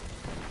random.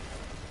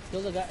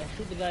 Kill the guy,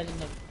 shoot the guys in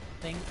the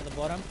thing at the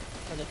bottom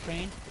of the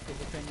train, because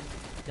the train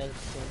does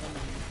kill them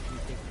and you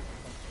take it.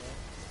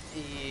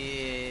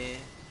 Yeah.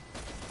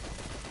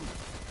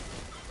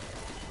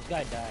 This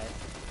guy died.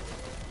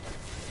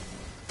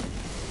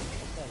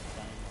 This guy's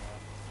dying a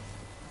lot.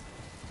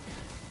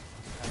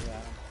 I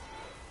got him.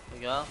 There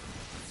you go.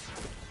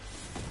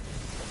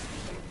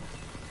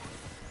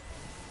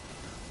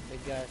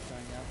 Big guy's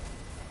throwing up.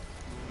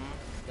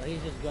 So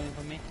he's just going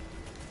for me.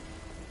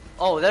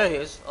 Oh, there he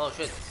is. Oh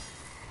shit.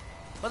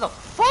 What the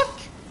fuck?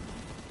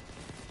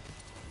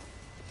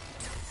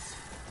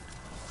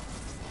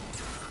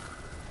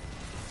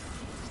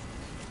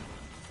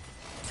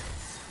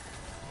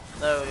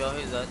 There we go,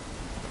 he's dead.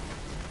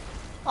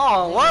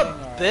 Oh, what a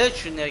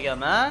bitch, nigga,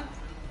 man.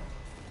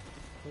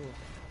 Ooh.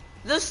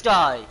 This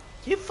guy.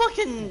 He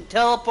fucking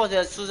teleported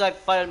as soon as I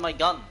fired my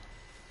gun.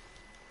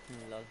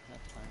 Lol,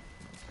 that's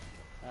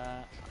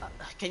fine.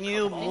 Can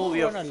you I think move we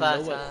your were on a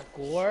fat lower ass?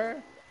 score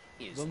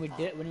when we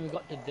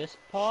got to this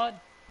pod,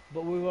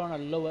 but we were on a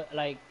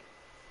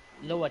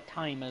lower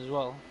time as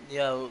well.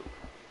 Yeah,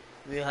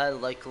 we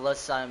had like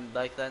less time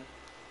back then.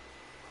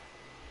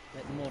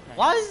 Like more time.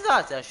 Why is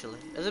that actually?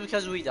 Is it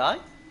because we died?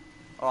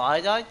 Or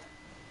I died?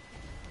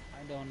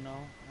 I don't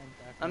know.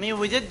 I mean,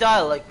 we did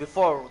die like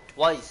before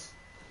twice.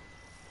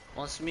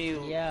 Once me,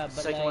 yeah,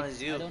 but second like, one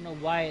is you. I don't know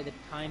why the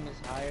time is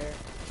higher.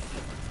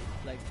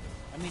 Like,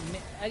 I mean,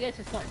 I guess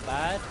it's not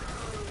bad.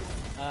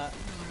 I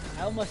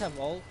almost have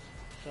ult,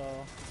 so.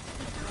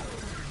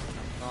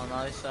 Oh,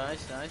 nice,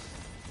 nice, nice.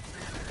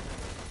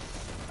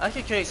 I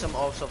can create some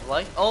orbs of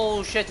light.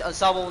 Oh shit,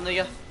 unstoppable nigga.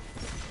 Yeah.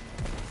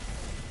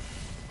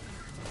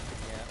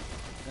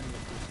 Then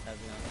we'll just have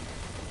you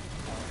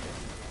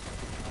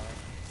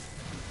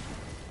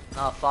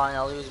on. Nah, fine,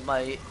 I'll use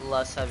my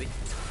less heavy.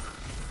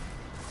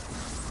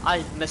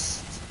 I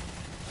missed.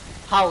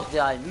 How did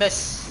I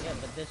miss? Yeah,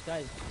 but this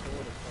guy's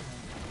sword is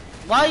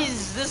fucking. Why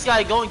is this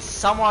guy going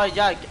Samurai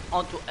Jack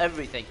onto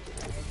everything?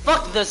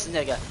 Fuck this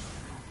nigga.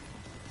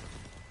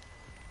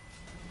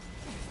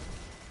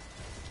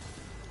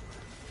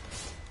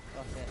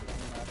 Fuck it,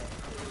 doesn't matter.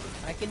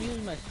 I can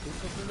use my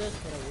super for this,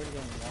 but I really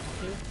don't want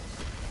to.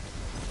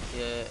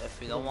 Yeah, if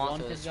you don't The want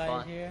to, wanted it's guy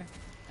fine. is here,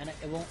 and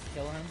it won't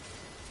kill him.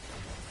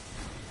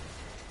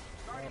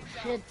 Oh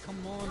shit,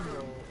 come on bro.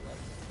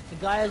 Like, the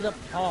guy is up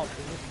top,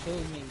 he just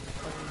killed me, he just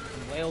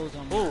fucking wails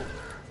on me. Who?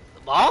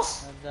 The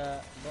boss?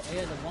 The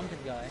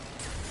wanted guy.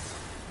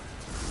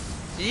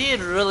 Did he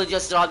really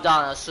just drop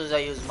down as soon as I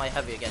use my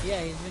heavy again?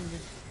 Yeah, he's been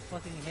just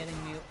fucking hitting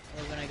me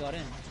when I got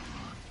in.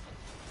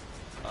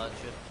 Gotcha.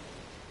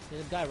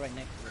 There's a guy right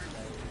next to this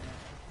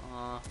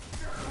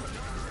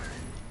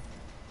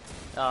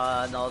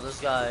guy. No, this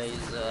guy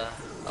is a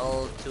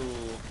little too.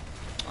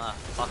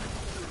 Fuck.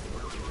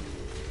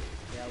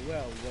 Yeah,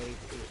 we're way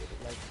too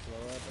like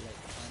slower, but like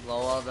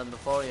Slower than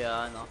before, yeah,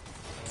 I know.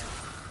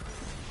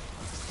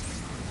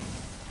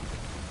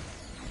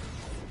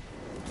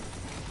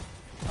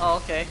 Oh,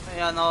 okay.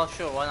 Yeah, no,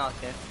 sure, why not,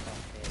 okay. Okay,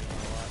 you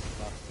know what?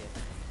 Fuck it.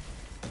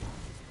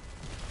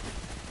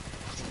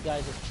 These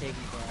guys are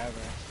taking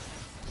forever.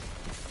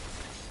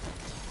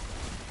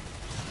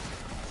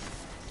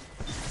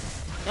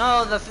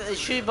 No, the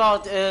shit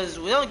about is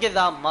we don't get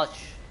that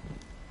much.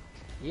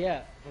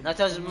 Yeah. Not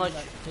as someone much.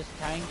 that's just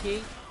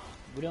tanky,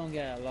 we don't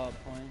get a lot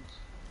of points.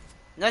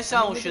 Next I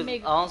mean, time we we can should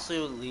make- honestly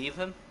leave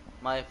him,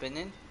 my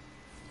opinion.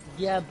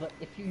 Yeah, but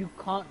if you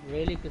can't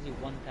really, because he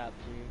one taps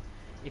you.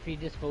 If he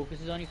just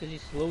focuses on you, because he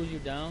slows you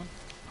down.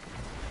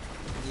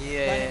 Try to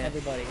hit Yeah.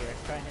 everybody here.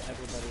 Try and hit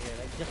everybody here.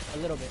 Like just a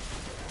little bit.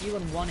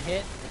 Even one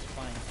hit is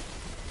fine.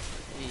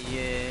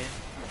 Yeah.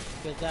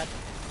 Because that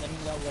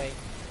way.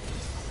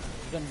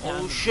 You're gonna Oh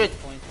damage shit.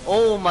 these points.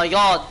 Oh my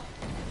god.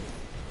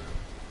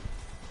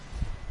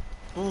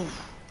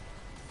 Oof.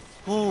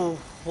 Ooh,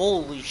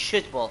 holy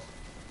shit, ball.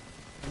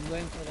 I'm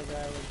going for the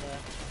guy with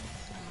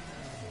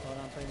the... hold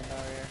on, putting the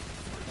barrier.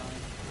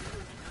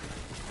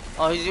 Fine.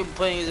 Oh, he's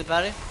putting his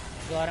barrier?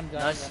 Got him, got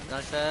Nice, him.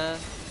 nice.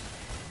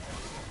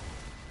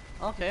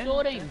 Okay.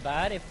 Sword ain't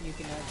bad if you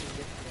can actually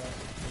get the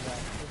guy.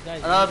 This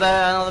guy's Another really-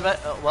 barrier, another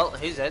barrier. Well,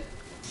 he's dead.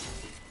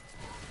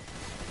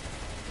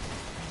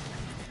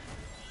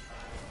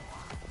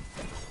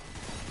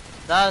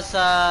 That's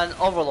an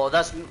overload.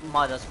 That's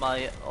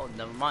my. Oh,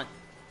 never mind.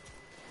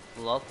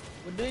 Lol.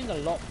 We're doing a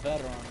lot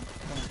better on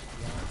points, to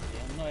be honest with you.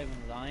 I'm not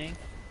even lying.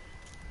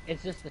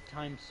 It's just the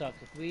time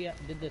sucks. If we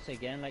did this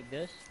again like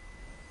this,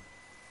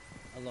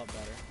 a lot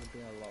better. We're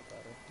doing a lot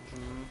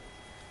better.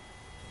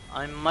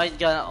 I might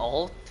get an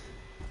ult.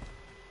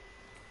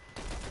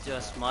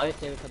 Just I might. would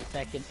save it for the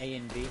second A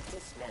and B.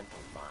 Dismantle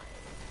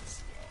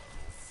mines,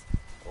 yes.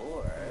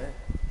 Or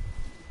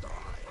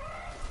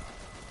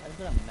I just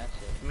got a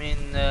message. I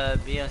mean,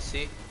 B and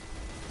C.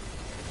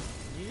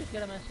 Did you just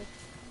get a message?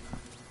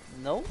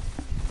 No.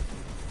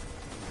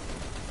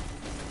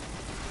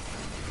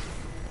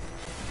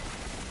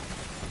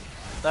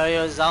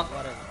 Barrier is down.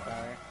 What is it,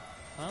 sorry?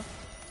 Huh?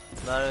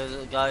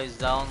 Barrier guy is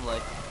down.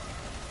 Like,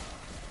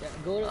 Yeah,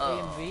 go to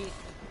A and B.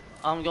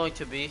 I'm going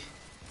to B.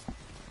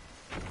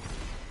 Yeah,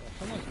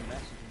 someone's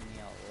messaging me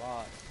a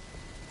lot.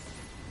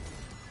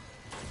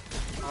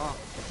 Oh.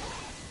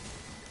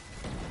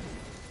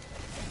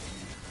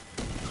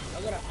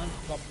 I got an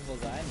unstoppable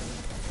guy.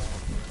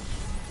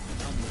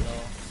 I'm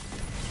low.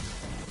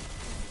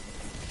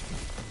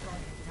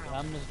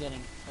 I'm just getting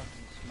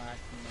fucking smacked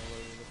from all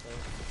over the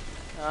place.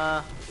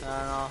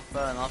 No,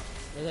 fair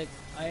enough. It's like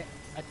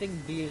I think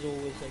B is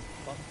always like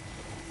fun.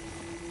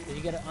 Cause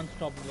you get it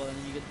unstoppable and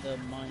then you get the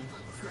mines.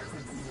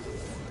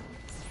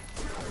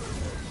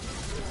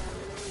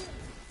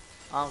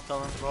 I'm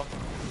coming, bro.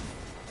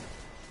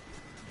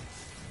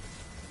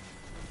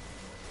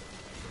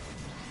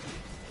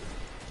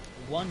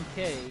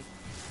 $1K.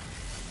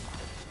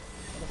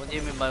 What do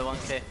you mean by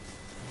 1K?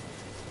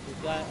 The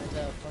guy,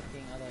 the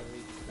fucking other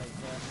like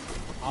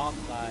the arc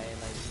guy,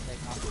 like he's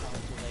like arc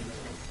council, like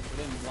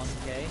doing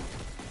 1K.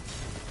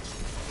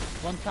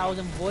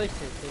 1,000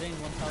 voices. They're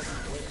doing 1,000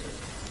 voices.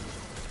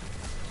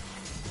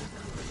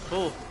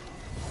 Who?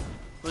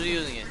 Who's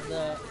using it?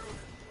 The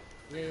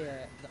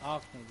the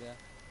arc nigga.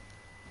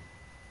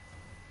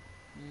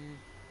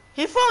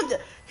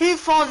 He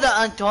found the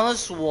Antonus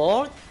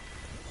sword.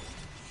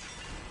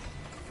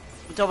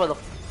 Whatever the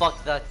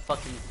fuck that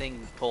fucking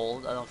thing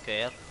called, I don't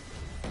care.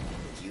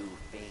 you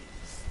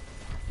face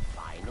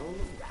final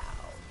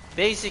round.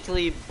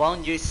 Basically,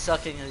 Bungie's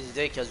sucking his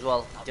dick as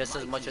well, just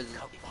as much as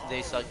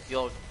they suck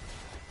yours.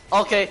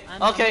 Okay,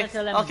 I'm okay, gonna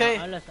tell him okay.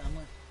 No. Listen, I'm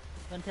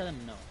gonna tell him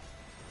no.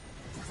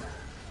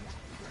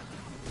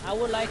 I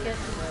would like it,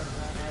 but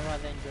I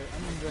rather enjoy.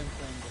 I'm enjoying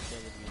playing this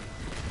game with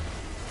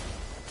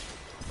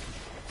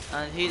you.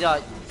 And he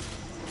died.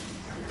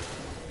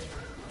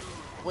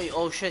 Wait,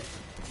 oh shit.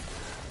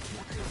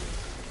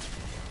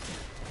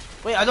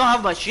 Wait, I don't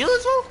have my shield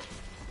as well?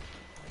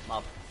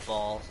 My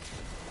balls.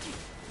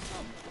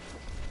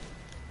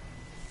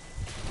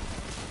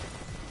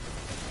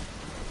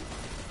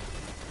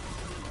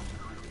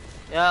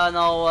 Yeah,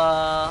 no,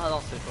 I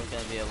don't think we're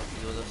gonna be able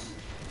to do this.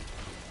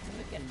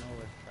 We can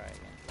always try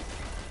again.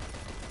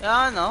 Yeah,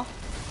 I know.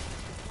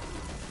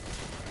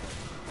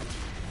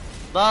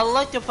 But I'd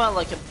like to find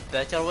like a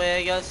better way,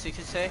 I guess you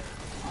could say.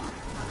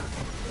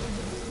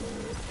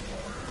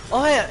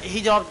 Oh yeah,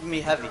 he dropped me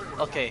heavy.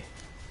 Okay,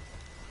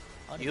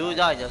 How did you I-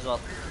 died as well.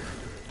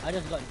 I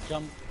just got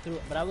jumped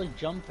through, but I was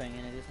jumping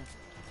and it isn't.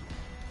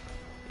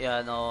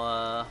 Yeah,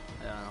 no,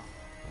 yeah, no.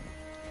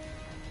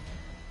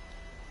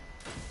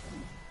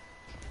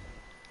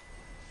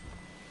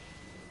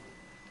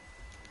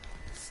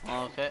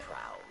 Okay,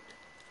 Proud.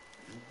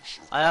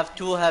 I have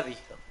 2 heavy,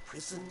 The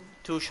prison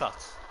 2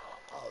 shots.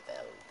 of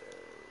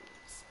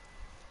elders.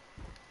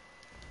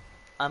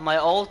 And my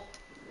ult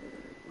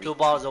 2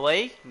 bars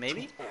away,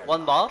 maybe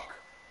 1 bar.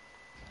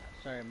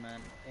 Sorry,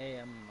 man.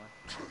 AM.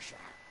 Treasure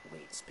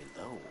waits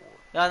below.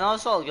 Yeah, no,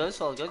 it's all good, it's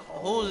all good.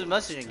 Who's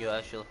messaging you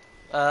actually?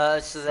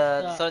 It's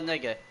the third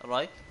nigga,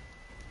 right?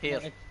 Here.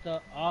 It's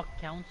the Arc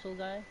Council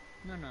guy.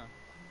 No.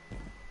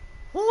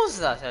 Who was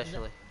that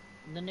actually?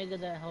 The nigga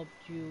that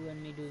helped you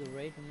and me do the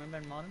raid. Remember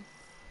in Modern?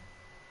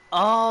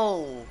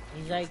 Oh,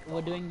 He's like,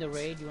 we're doing the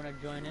raid. You wanna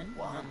join in?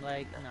 And I'm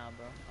like, nah,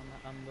 bro.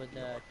 I'm with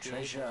the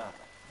Treasure.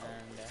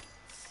 and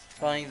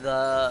trying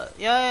the.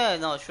 Yeah,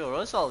 no,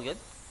 sure, it's all good.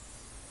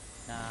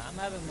 nah, I'm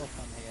having more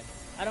fun here.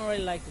 I don't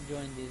really like to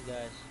join these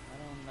guys.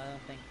 I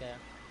don't think.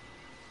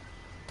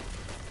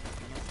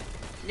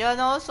 Yeah,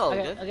 no, it's all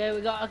Okay, good. okay,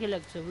 okay.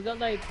 Look, so we got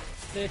like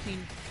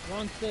 13. We're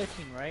on 13,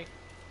 right?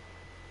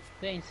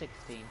 13,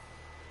 16.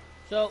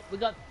 So we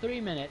got 3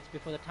 minutes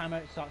before the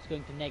timer starts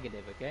going to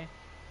negative. Okay.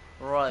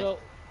 Right. So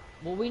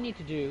what we need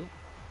to do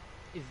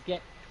is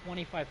get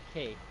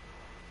 25k. It's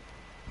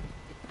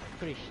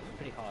pretty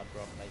hard,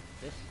 bro. Like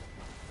this.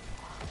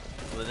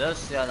 With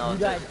this, yeah, no. You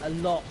guys a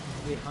lot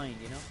behind,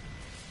 you know.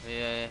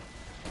 Yeah.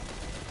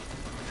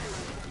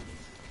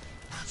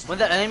 When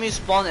the enemies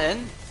spawn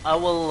in, I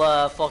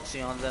will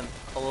focusing on them.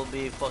 I will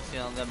be focusing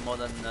on them more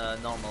than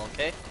normal,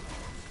 okay?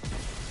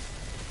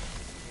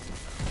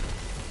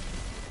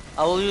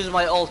 I will use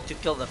my ult to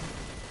kill them.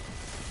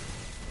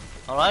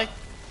 Alright?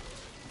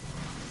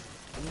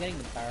 I'm getting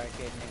the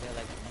barricade, nigga,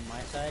 like on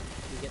my side.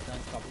 You get the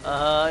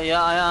unstoppable.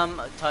 Yeah, I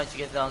am trying to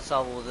get the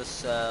unstoppable with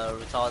this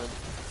retarded.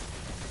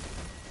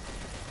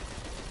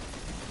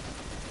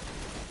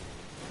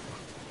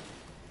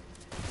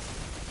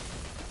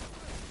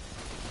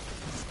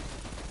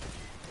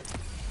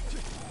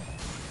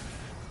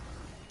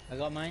 I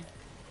got mine.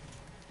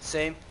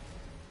 Same.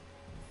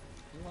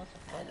 Who wants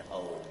a An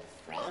old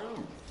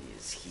friend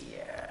is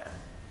here.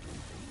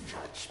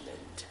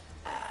 Judgment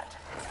at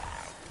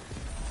hand.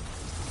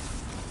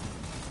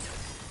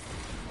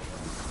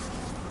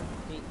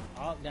 See,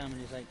 arc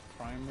damage is like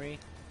primary.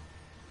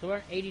 So we're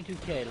at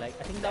 82k. Like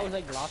I think that was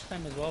like last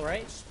time as well,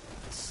 right?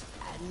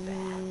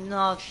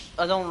 Not,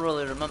 I don't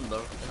really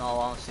remember, in all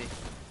honesty.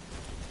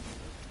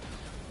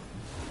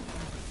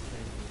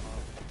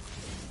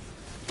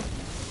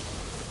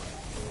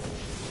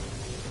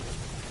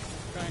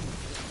 Trying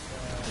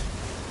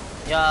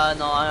to Yeah,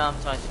 no, I am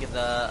trying to get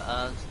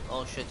the,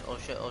 oh shit, oh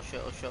shit, oh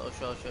shit, oh shit, oh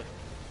shit, oh shit.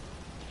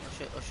 Oh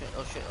shit, oh shit,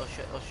 oh shit, oh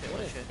shit, oh shit,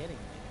 what oh is shit. hitting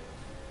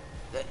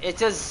me?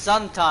 It is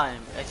sun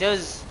time. It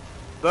is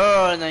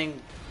burning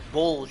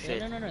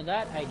bullshit. Yeah, no,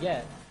 that I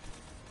get.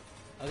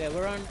 Okay,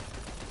 we're on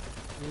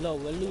low.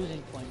 We're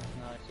losing points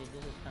now. See,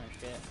 this is kind of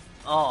shit.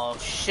 Oh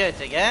shit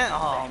again?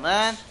 Oh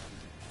man.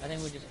 I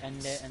think we just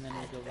end it and then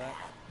we go back.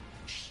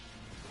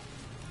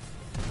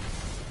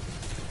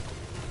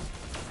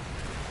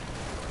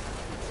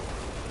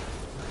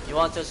 You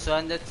want us to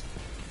end it?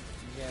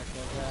 Yeah,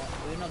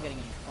 because we're not getting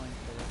any points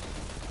for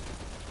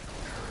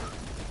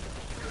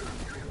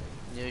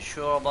this. You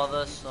sure about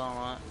this?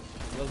 Alright.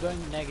 We're going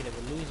negative.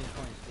 We're losing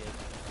points, dude.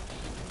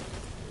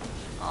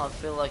 I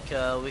feel like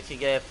we could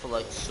get it for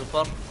like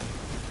super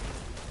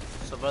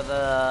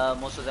the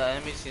most of the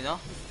enemies, you know?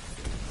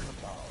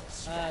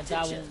 That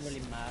won't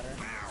really matter.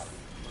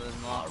 But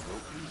not.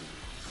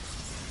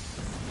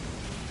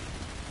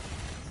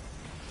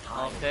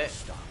 Okay.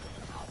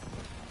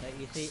 Like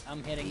you see,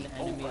 I'm hitting the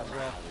enemy as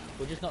well.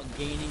 We're just not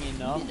gaining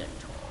enough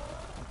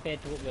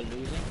compared to what we're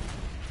losing.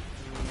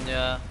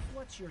 Yeah.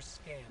 What's your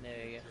scam?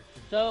 There you go.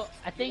 So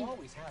I think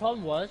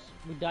problem was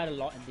we died a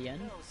lot at the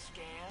end,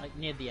 like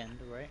near the end,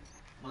 right?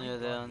 Near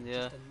the end, yeah.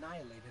 Just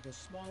annihilated a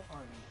small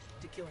army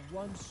to kill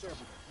one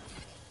servitor.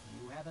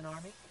 You have an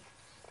army?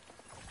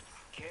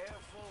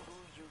 Careful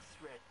who you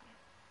threaten.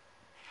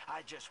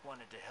 I just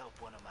wanted to help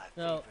one of my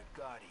So, favorite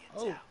guardians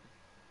oh, out.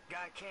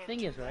 Guy can't thing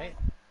do is, right?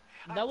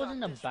 I That wasn't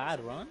a thought this bad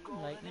was run,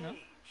 new like, you know. golden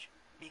age.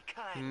 Be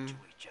kind to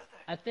each other.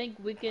 I think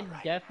we can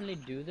definitely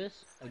do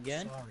this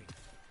again Sorry.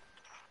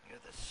 You're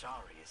the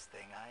sorriest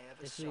thing I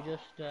ever if saw. we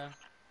just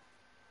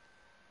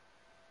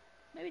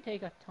maybe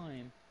take our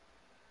time.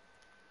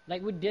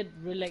 Like we did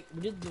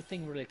the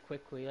thing really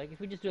quickly. Like if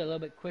we just do it a little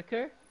bit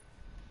quicker.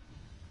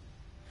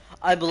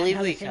 I believe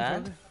have we the same can.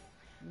 progress.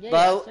 Yeah,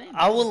 But same.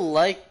 I would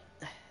like.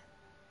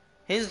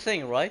 Here's the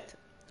thing, right?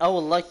 I would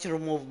like to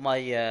remove my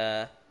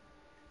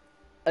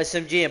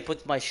SMG and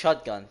put my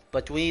shotgun,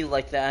 but we need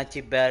like the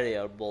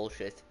anti-barrier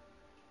bullshit.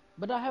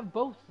 But I have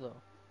both though.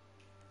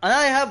 And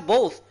I have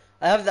both.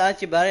 I have the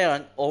anti-barrier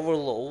and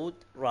overload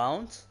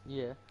rounds,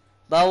 Yeah.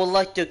 but I would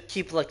like to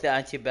keep like the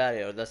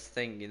anti-barrier. That's the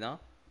thing, you know.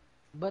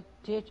 But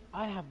TH,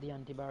 I have the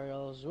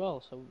anti-barrier as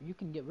well, so you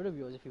can get rid of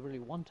yours if you really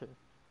want to.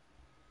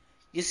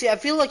 You see, I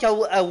feel like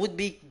I would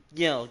be,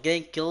 you know,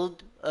 getting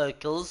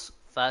kills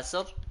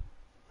faster.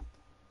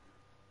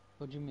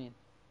 What do you mean?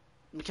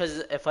 Because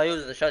if I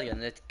use the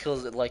shotgun, it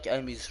kills like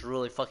enemies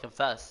really fucking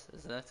fast,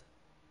 isn't it?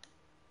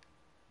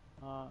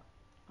 I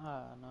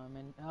don't know. I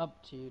mean,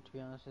 up to you. To be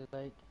honest, it's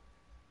like.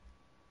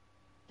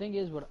 Thing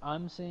is, what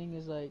I'm seeing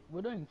is like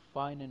we're doing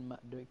fine in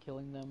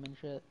killing them and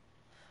shit.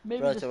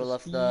 Maybe just Predator the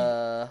left speed.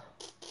 the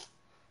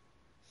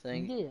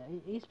thing. Yeah,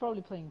 he's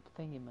probably playing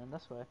thingy, man.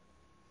 That's why.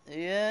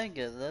 Yeah, I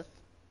get that.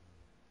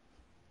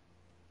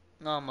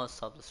 No, I must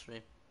stop the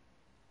stream.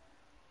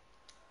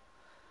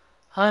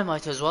 I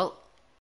might as well.